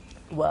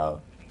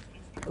 Well,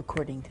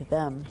 according to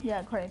them.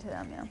 Yeah, according to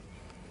them, yeah.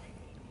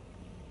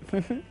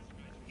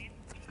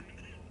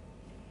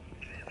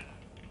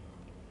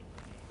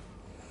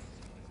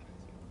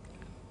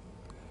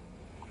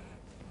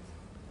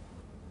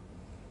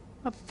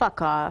 Oh,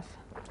 fuck off.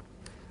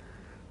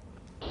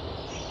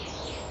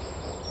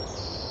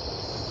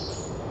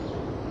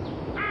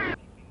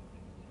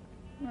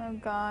 Oh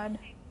God.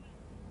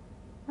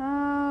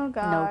 Oh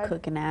God. No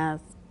cooking ass.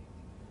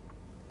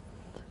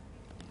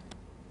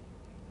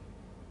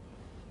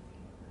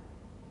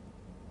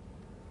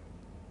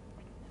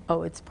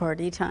 Oh, it's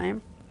party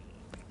time?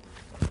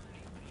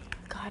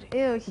 God,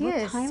 ew, he What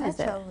is time such is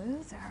it? a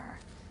loser.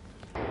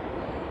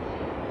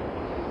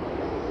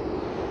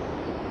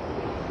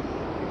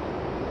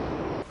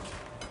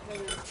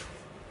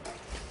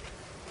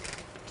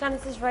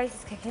 Janice's rice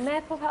is cooking. May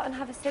I pop out and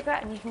have a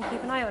cigarette and you can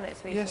keep an eye on it,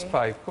 sweetie? Yes,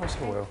 babe, of course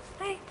I will.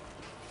 Hey.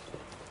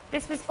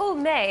 This was all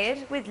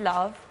made with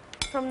love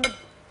from the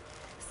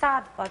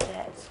sad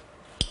budget.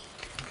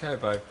 Okay,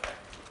 babe.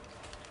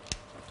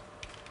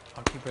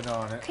 I'll keep an eye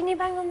on it. Can you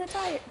bang on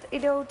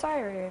the old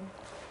diary room?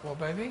 What,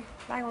 baby?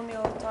 Bang on the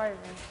old diary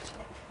room.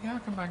 Yeah, I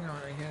can bang on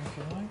it again if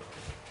you like.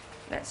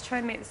 Let's try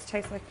and make this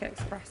taste like an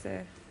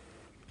espresso. Okay,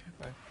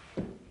 babe.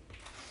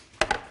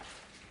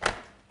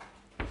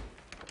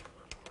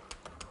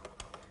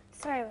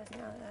 Sorry I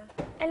wasn't out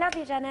there. I love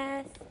you,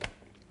 Janice.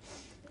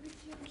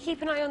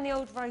 Keep an eye on the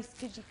old rice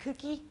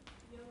cookie.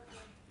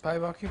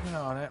 Babe, I'll keep an eye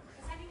on it.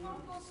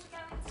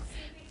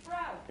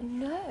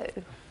 No.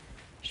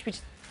 Should we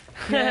just...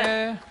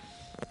 Yeah.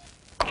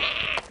 I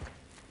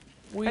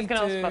was going to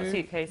ask about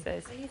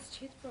suitcases. I use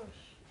toothbrush.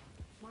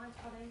 Mine's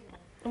hot anyway.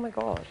 Oh my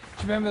God. Do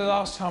you remember the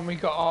last time we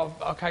got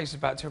our cases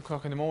about 2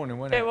 o'clock in the morning,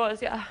 wasn't it? It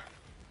was, yeah.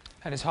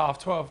 And it's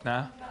 12:30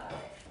 now.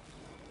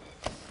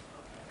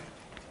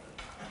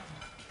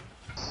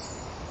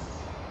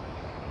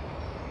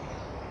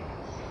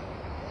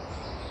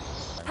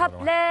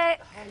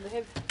 Public.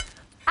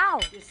 Ow.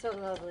 You're so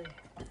lovely.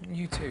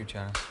 You too,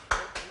 Janice.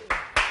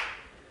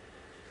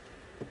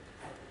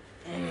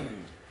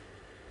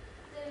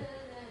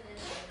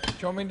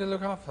 you want me to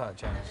look after that,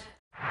 James?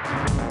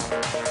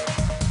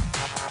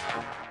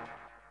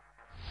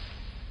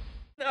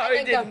 No,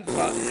 he didn't.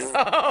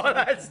 Oh,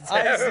 that's terrible.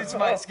 I used to do to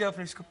my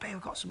ex-girlfriend, she'd go, babe,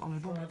 I've got something on my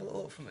bum, have a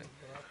look for me.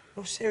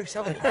 No,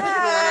 seriously,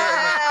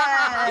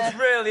 it's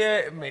really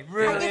hurting me.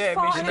 Really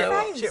hurting me. She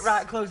go, shit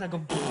right close, I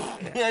go,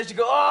 yeah, she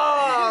go,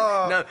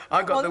 oh! No,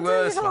 I've got the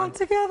worst one.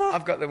 Together.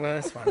 I've got the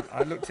worst one.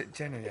 I looked at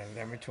Jenny the other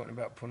day and we were talking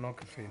about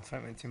pornography and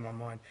something went in my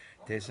mind.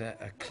 There's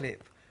a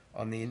clip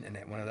on the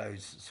internet, one of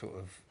those sort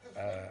of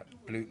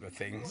blooper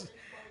things,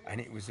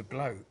 and it was a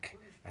bloke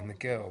and the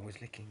girl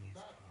was licking his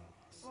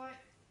arse,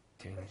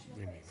 doing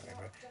rimming,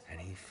 whatever,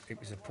 and it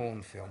was a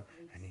porn film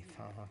and he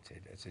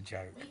farted as a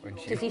joke. When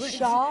she Did he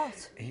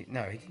shart?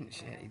 No, he didn't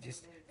shit, he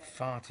just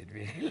farted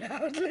really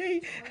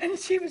loudly and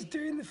she was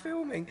doing the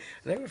filming.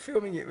 They were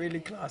filming it really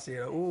classy,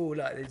 like, oh,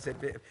 like there's a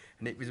bit of,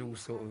 and it was all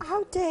sort of...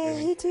 How dare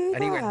he do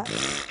and that? he went...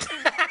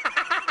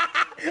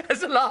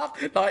 as a laugh,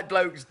 like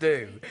blokes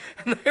do.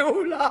 And they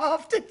all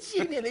laughed and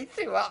she nearly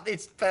threw up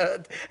this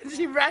bird and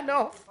she ran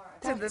off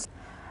to the...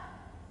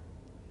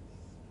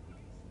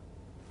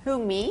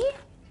 Who, me?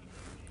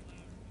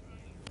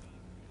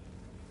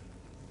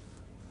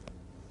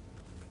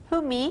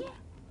 Who, me?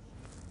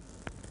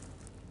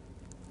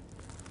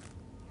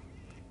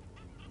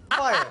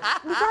 Fire.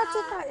 My dad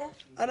did that, yeah.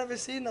 I've never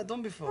seen that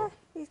done before.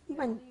 He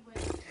went.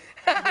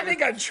 And they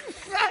go...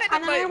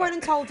 And I went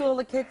and told all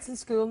the kids in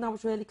school, and that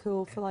was really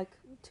cool for like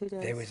 2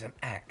 days. There was an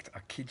act, I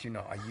kid you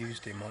not, I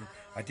used him on...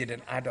 I did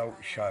an adult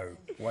show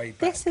way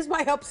back. This is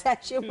my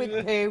obsession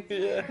with poo.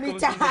 Yeah, Me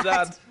comes from your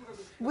dad.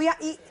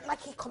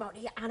 He'd come out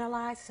and he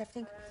analyses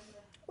everything.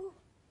 Oh,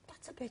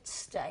 that's a bit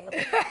stale.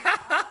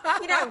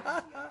 You know,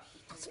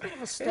 that's a bit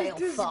of a stale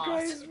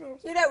fart.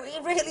 You know, he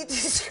really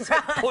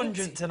describes.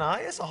 Pungent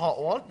tonight, it's a hot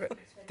one. But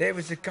there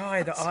was a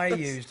guy that I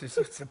used as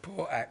a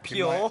support act.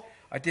 Pure.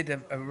 I did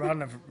a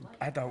run of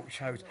adult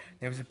shows.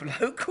 There was a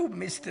bloke called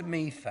Mr.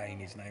 Methane,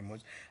 his name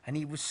was, and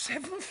he was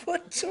 7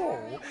 foot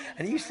tall,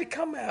 and he used to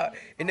come out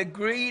in a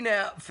green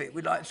outfit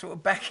with like sort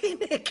of baggy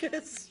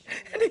knickers,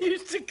 and he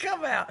used to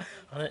come out.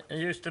 And it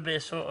used to be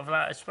sort of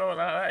like, I spoke like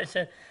that, he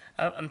said,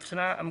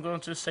 tonight I'm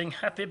going to sing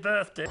Happy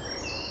Birthday.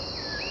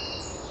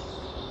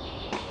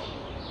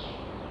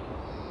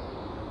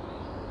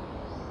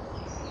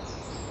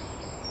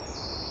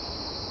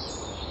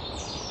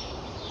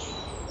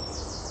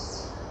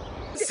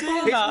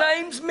 His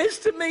name's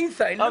Mr.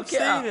 Methane. Look I've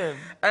seen him.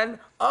 And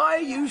I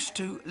used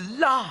to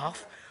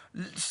laugh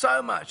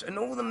so much, and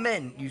all the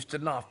men used to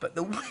laugh, but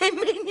the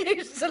women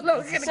used to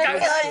look and go,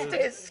 that's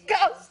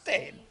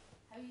disgusting.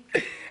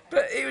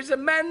 But it was a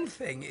man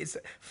thing.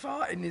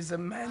 Farting is a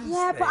man's thing.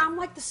 Yeah, but I'm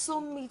like the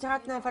son my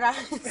dad never had.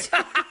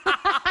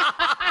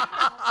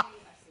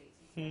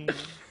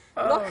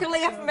 Luckily,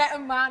 I've met a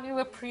man who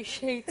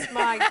appreciates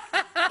my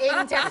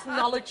in-depth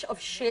knowledge of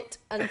shit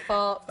and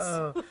farts.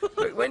 Oh,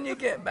 but when you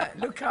get back,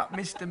 look up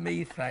Mr.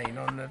 Methane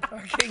on the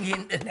fucking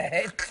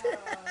internet.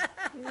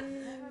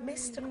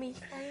 Mr.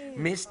 Methane.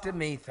 Mr.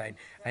 Methane.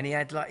 And he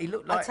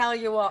looked like... I tell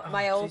you what,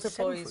 my older he's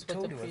 7 boys foot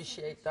would tall.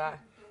 appreciate that.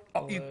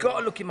 Oh, you've got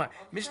to look him up.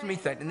 Mr.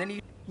 Methane, and then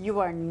he... You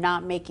are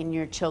not making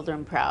your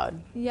children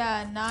proud.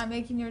 Yeah, not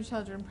making your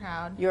children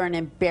proud. You're an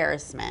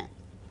embarrassment.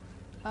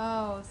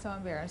 Oh, so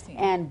embarrassing.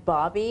 And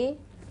Bobby,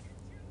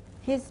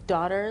 his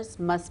daughters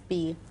must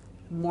be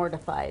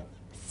mortified.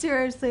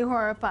 Seriously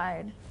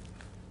horrified.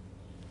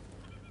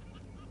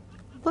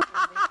 And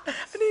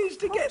he used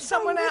to get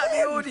someone out of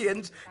the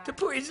audience to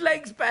put his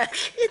legs back.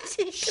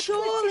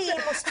 Surely he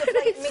must have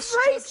like,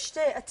 misjudged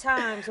it at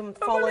times and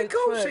followed Well, of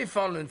course through. he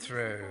followed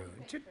through.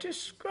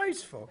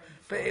 Disgraceful.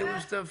 But it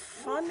was the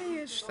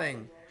funniest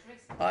thing.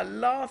 I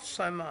laughed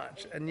so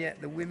much, and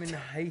yet the women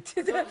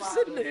hated,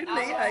 absolutely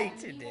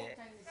hated it.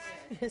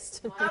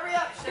 Mr. Hurry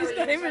up, His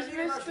name was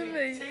Mr.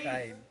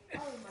 Methane.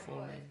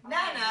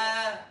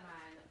 Nana!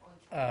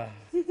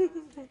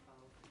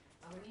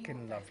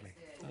 Fucking lovely.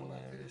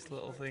 Hilarious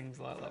little things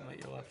like that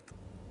make you laugh.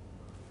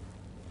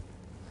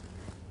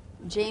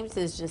 James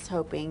is just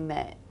hoping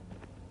that.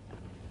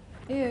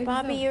 Ew,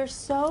 Bobby, you're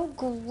so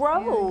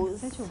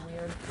gross. Such a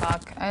weird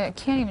fuck. I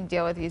can't even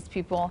deal with these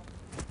people.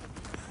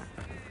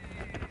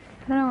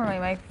 I don't know where my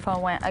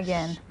microphone went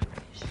again.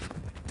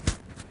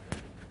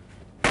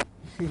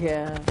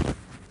 Yeah.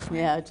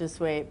 Yeah, just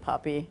wait,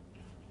 Poppy.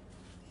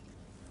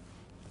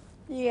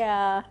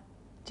 Yeah.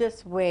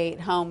 Just wait,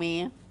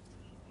 homie.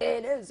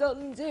 It is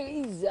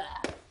easy.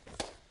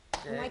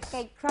 My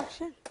cake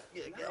crusher.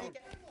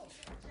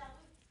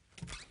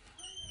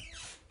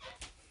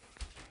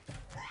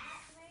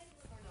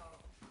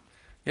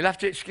 You'll have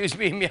to excuse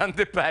me in my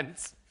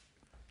underpants.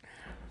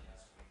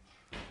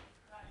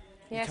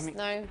 Yes,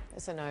 no,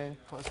 it's a no.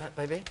 What's that,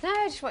 baby? No,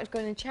 I just wanted to go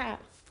in and chat.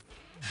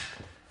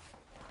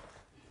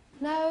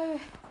 No,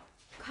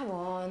 come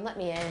on, let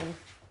me in.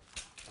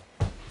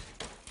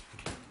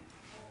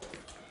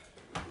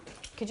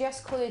 Could you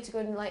ask Chloe to go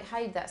and like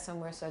hide that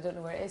somewhere so I don't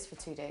know where it is for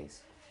 2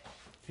 days?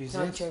 Who's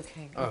No, I'm this?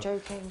 joking. Oh. I'm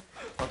joking.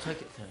 I'll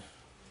take it then.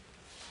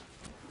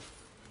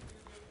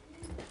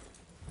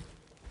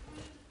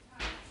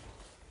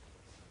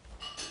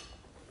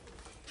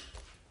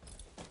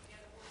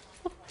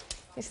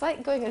 It's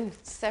like going on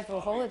several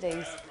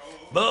holidays.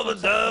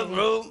 Bubba dub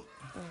room.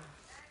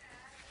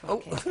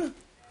 Oh.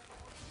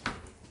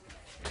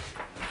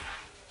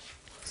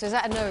 So is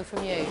that a no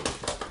from you?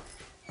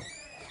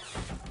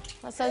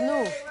 That's a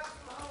no.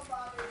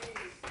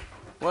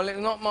 Well, it's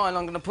not mine.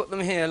 I'm going to put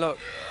them here, look.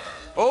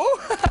 Oh!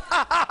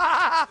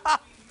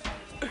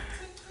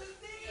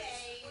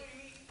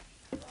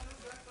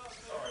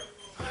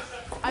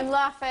 I'm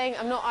laughing,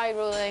 I'm not eye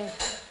rolling.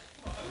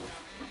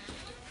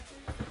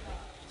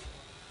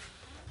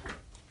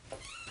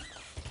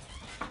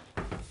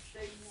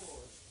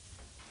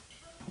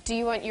 Do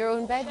you want your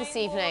own bed this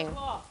evening?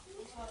 Oh.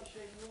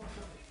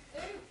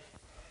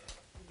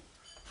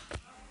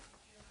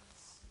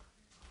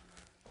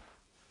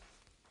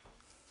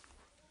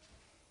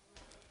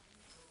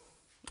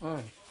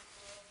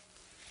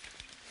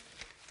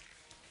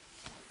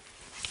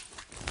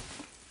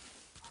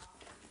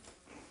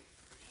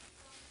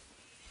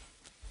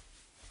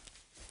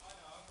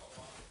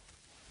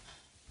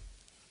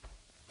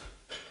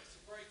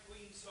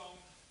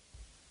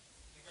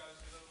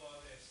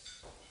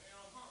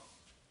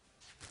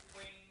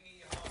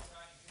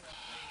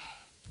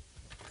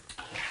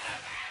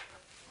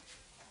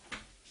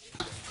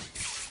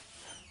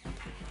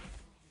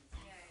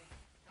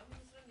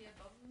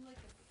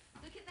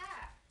 Look at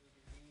that.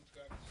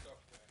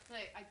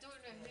 Like, I don't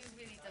know who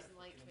really doesn't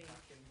like me,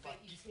 but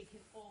you've taken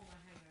all my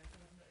hangers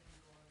and I've not even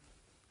worn.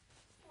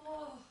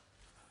 Oh.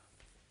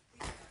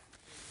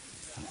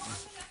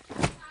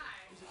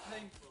 Is it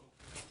painful?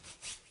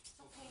 It's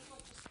not painful,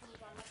 it just comes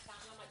down like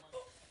that and I'm like,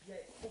 oh. Yeah,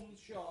 it comes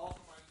short.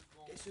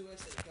 Guess who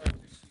else it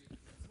goes?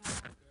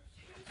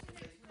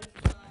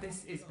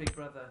 This is Big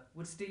Brother.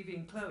 Would Stevie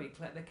and Chloe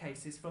collect their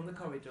cases from the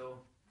corridor?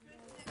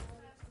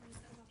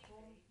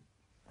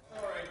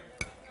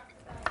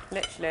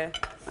 Literally.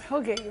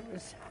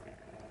 Huggings.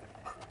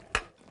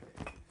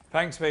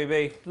 Thanks,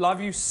 BB.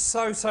 Love you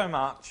so, so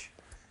much.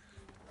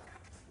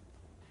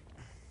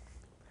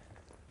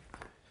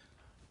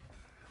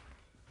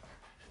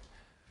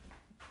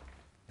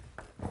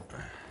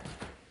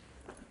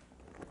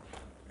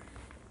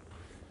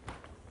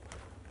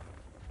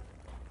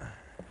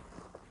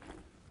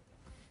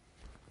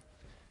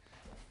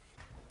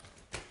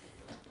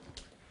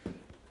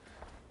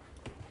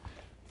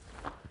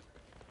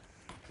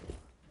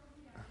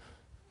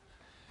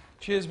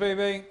 Cheers,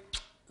 BB.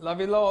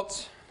 Love you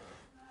lots.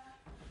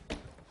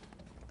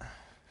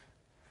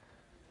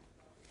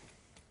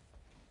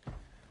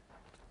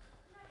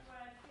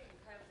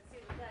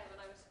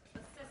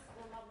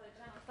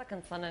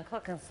 Cooking some and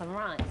cooking some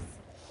rice.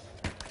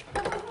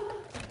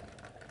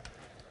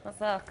 What's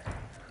that?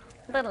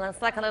 Little,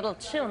 it's like a little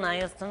tune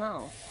I used to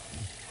know.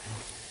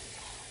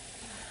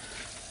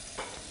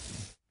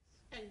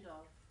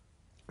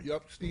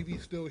 Yup,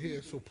 Stevie's still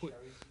here, so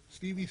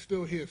Stevie's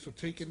still here, so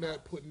taking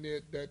that, putting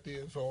that there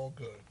is all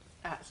good.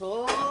 That's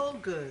all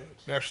good.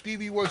 Now, if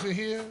Stevie wasn't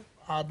here,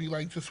 I'd be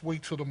like, just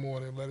wait till the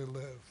morning, let it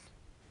live.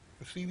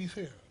 But Stevie's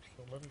here,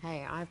 so let it.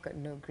 Hey, I've got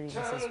no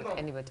grievances with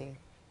anybody.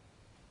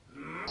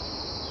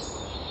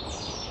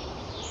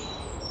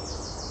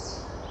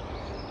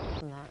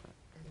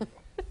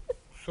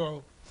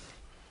 So,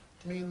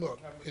 I mean, look,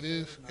 it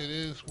is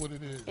what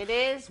it is. It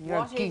is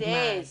what it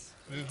is.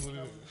 It is what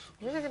it is.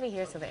 You're not going to be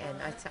here till the end.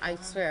 I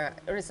swear,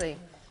 honestly,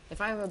 if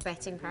I were a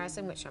betting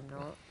person, which I'm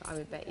not, I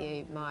would bet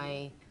you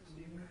my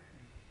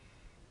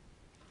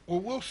Well,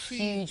 we'll see.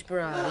 Huge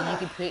bra.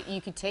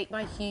 You could take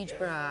my huge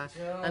bra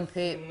and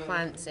put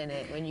plants in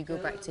it when you go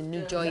back to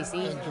New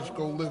Jersey. And just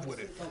go live with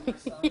it.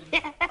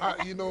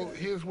 You know,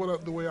 here's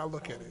the way I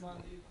look at it.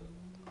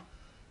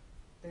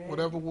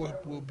 Whatever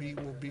will be,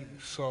 will be.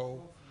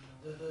 So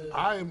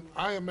I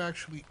am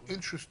actually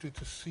interested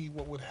to see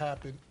what would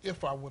happen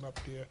if I went up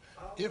there,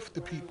 if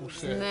the people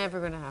said. It's never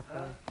going to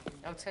happen.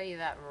 I'll tell you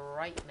that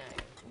right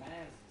now.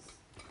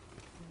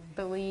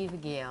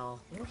 Believe Gail.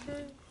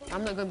 Okay.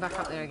 I'm not going back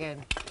up there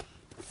again.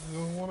 You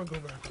don't want to go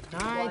back up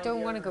there. I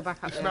don't want to go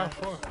back up there. It's not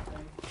fun.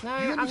 No,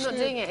 I'm not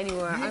doing it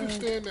anymore. You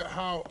understand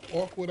how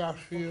awkward I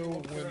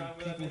feel when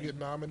people get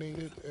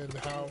nominated and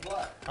how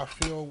I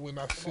feel when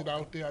I sit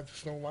out there? I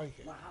just don't like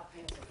it.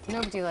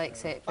 Nobody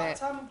likes it,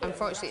 but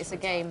unfortunately it's a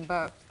game,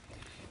 but...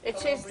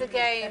 It is the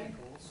game.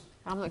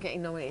 I'm not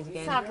getting nominated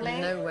again.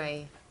 Sadly. No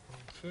way.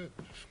 That's it.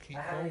 Just keep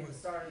going.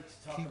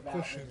 Keep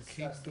pushing.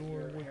 Keep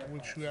doing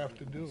what you have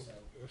to do.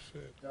 That's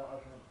it.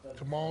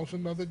 Tomorrow's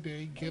another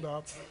day. Get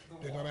up.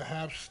 They're gonna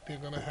have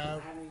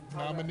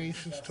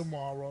nominations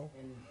tomorrow.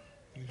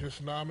 You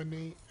just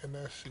nominate, and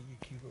that's it. You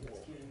keep it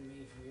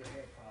moving.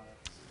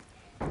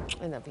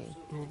 I love you.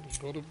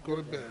 Go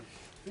to bed.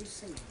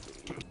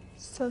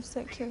 So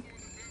sick too.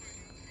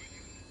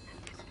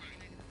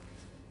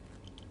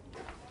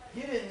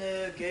 Get in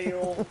there,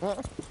 Gail. Oh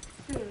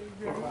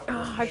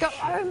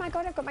my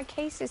god, I've got my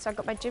cases, so I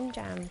got my Jim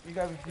Jam. You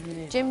got everything you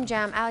need. Jim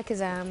Jam,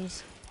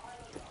 Alakazams.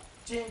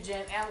 Jim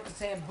Jam,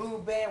 Alakazam,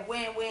 Boo Bam,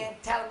 Wham Wham,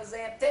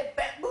 Talamazam, Tip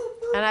Bam, Boo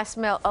Boo. And I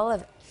smell all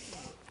of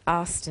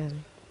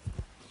Austin.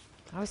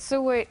 I was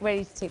so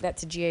ready to take that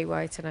to GAY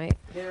tonight.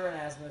 Get her an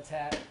asthma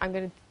attack. I'm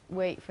gonna.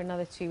 wait for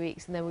another 2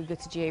 weeks and then we'd go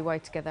to GAY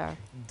together.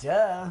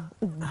 Duh.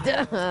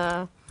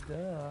 Duh.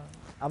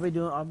 I'll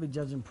be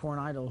judging Porn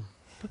Idol.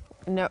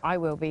 No, I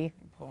will be.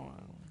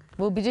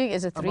 We'll be doing it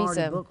as a I'm already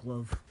threesome. booked,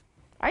 love.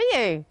 Are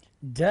you?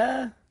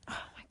 Duh.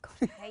 Oh my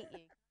god, I hate you.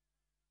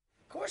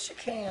 Of course you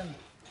can.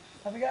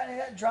 Have you got any of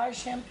that dry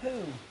shampoo?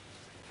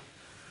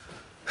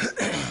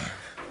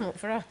 Not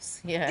for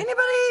us, yeah.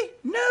 Anybody?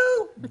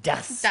 No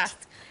dust.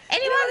 Dust.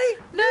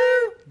 Anybody?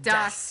 No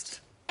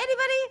dust.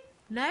 Anybody?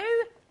 No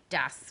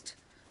dust.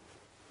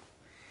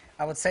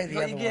 I would say the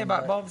other gear one,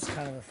 back, but Bobs. it's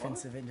kind of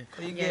offensive, isn't it?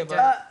 Put your gear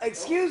back.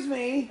 Excuse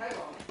me.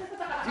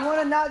 Do you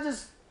want to not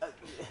just...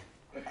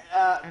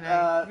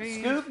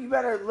 Scoop, you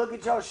better look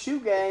at your shoe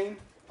game.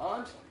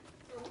 Aunt,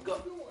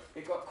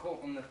 it got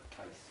caught on the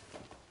case.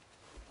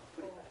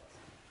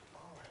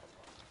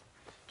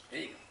 There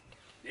you go.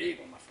 There you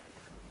go, my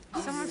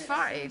friend. Someone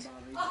farted.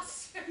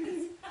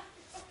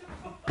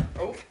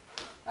 Oh,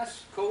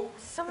 that's cool.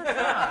 Someone farted.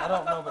 I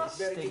don't know, but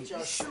it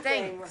stinks.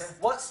 Stinks.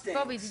 What stinks?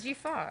 Bobby, did you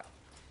fart?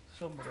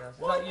 Somebody else.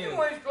 Why Not do you you.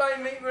 always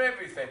blame me for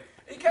everything?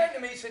 He came to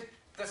me and said,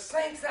 the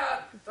Saints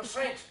out, the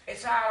Saints,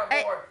 it's out of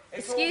Hey, order.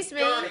 It's excuse all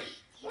me. dirty.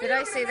 What Did are I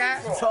you say looking at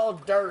that? me It's for? all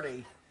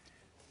dirty.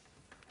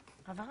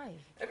 Have I?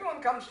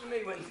 Everyone comes to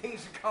me when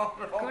things are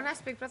going Go wrong. and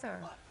ask Big Brother.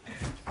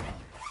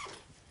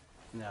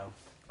 No.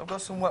 I've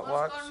got some wet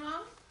wipes. No,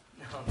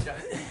 I'm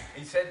joking.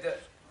 He said that.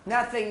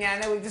 Nothing,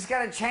 Nana. We just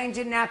got to change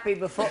a nappy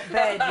before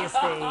bed, you see.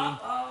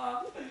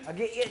 I'll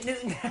get you a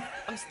new...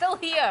 I'm still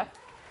here.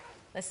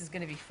 This is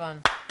going to be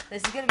fun.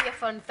 This is going to be a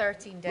fun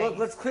 13 days. Look,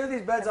 let's clear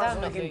these beds off so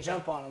we Because I'm can not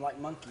jump on them like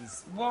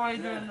monkeys. Why are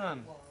you doing that?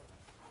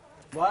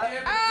 What?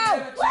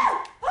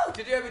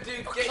 Did you ever do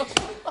get into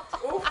the,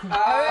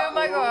 Oh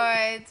my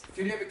god.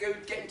 Did you ever go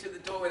get into the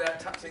door without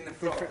touching the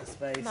floor? Different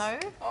space. No.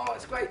 Oh,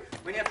 it's great.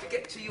 When you have to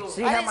get to your...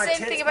 See I how didn't my say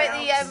anything tits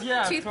about bounce?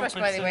 the toothbrush,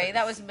 by the way.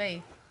 That was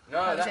me.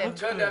 No, That that was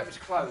turned out it was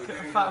closed.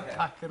 Fat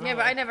pack and Yeah, all.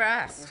 but I never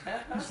asked.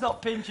 It's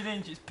not pinch an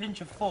inch, it's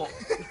pinch a foot.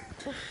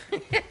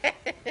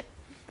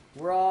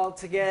 We're all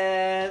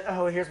together.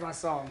 Oh, here's my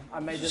song. I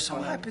made this So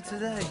one. happy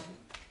today.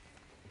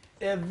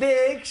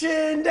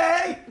 Eviction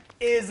day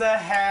is a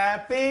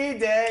happy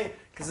day.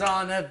 'Cause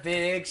on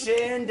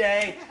eviction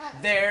day,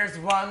 there's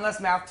one less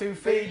mouth to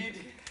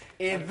feed.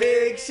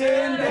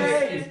 Eviction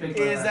day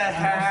is a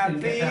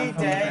happy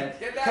day.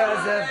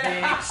 'Cause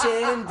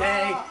eviction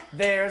day,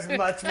 there's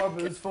much more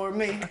booze for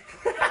me.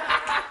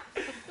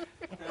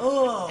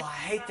 Oh, I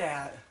hate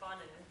that.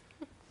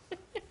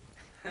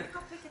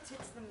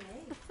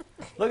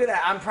 Look at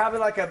that. I'm probably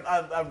like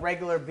a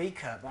regular B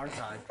cup, aren't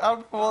I?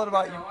 I'm worried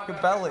about your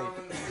belly.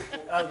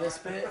 Oh, this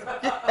bit?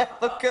 Yeah,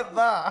 look at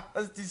that.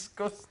 That's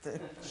disgusting.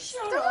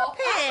 Stop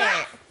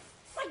it.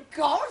 My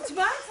God,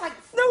 man. It's like...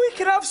 No, we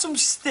can have some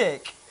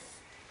stick.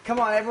 Come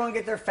on, everyone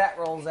get their fat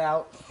rolls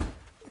out.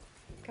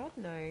 God,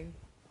 no.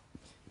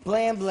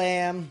 Blam,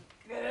 blam.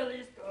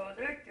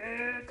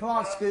 Come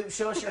on, Scoop.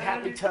 Show us your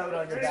happy toad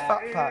on your back.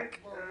 Fat pack.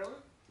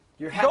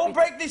 Your happy Don't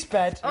break this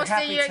bed.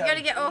 Austin, you're going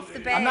to get off the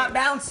bed. I'm not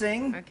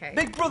bouncing. Okay.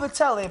 Big brother,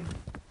 tell him.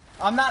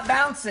 I'm not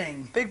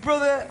bouncing. Big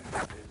brother,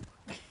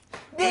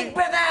 Big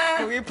brother!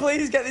 will you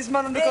please get this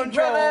man under Big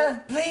control?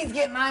 brother, please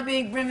get my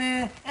big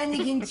brother and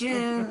you can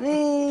chew.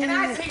 Can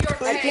I see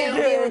your I can't tail?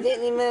 deal with it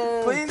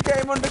anymore. Please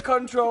get him under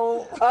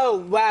control. Oh,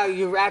 wow,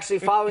 you're actually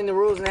following the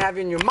rules and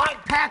having your mic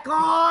pack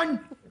on.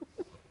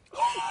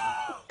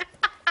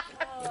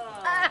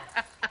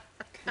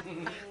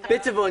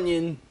 Bits of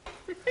onion.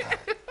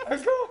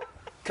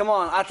 Come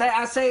on,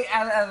 I say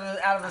out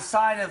of a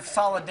sign of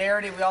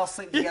solidarity, we all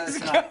sleep together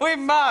He's tonight.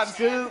 going mad.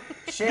 Scoop,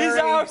 His Sherry,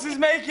 house is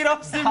making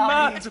Austin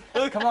Tommy.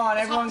 mad. Come on,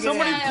 everyone get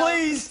Somebody in.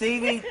 please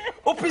Stevie,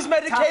 up his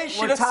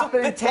medication we're or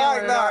topping something and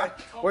tailing like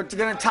that. We're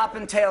gonna top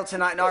and tail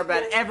tonight in our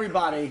bed.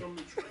 Everybody.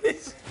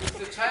 It's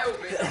the tail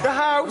bit. The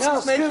house No,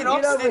 is making Scoop,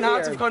 get Austin over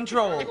out here. of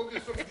control.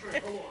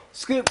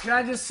 Scoop, can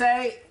I just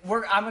say,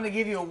 I'm gonna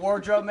give you a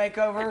wardrobe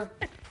makeover,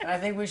 and I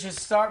think we should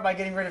start by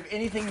getting rid of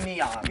anything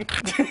neon.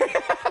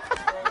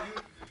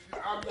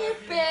 You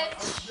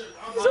bitch.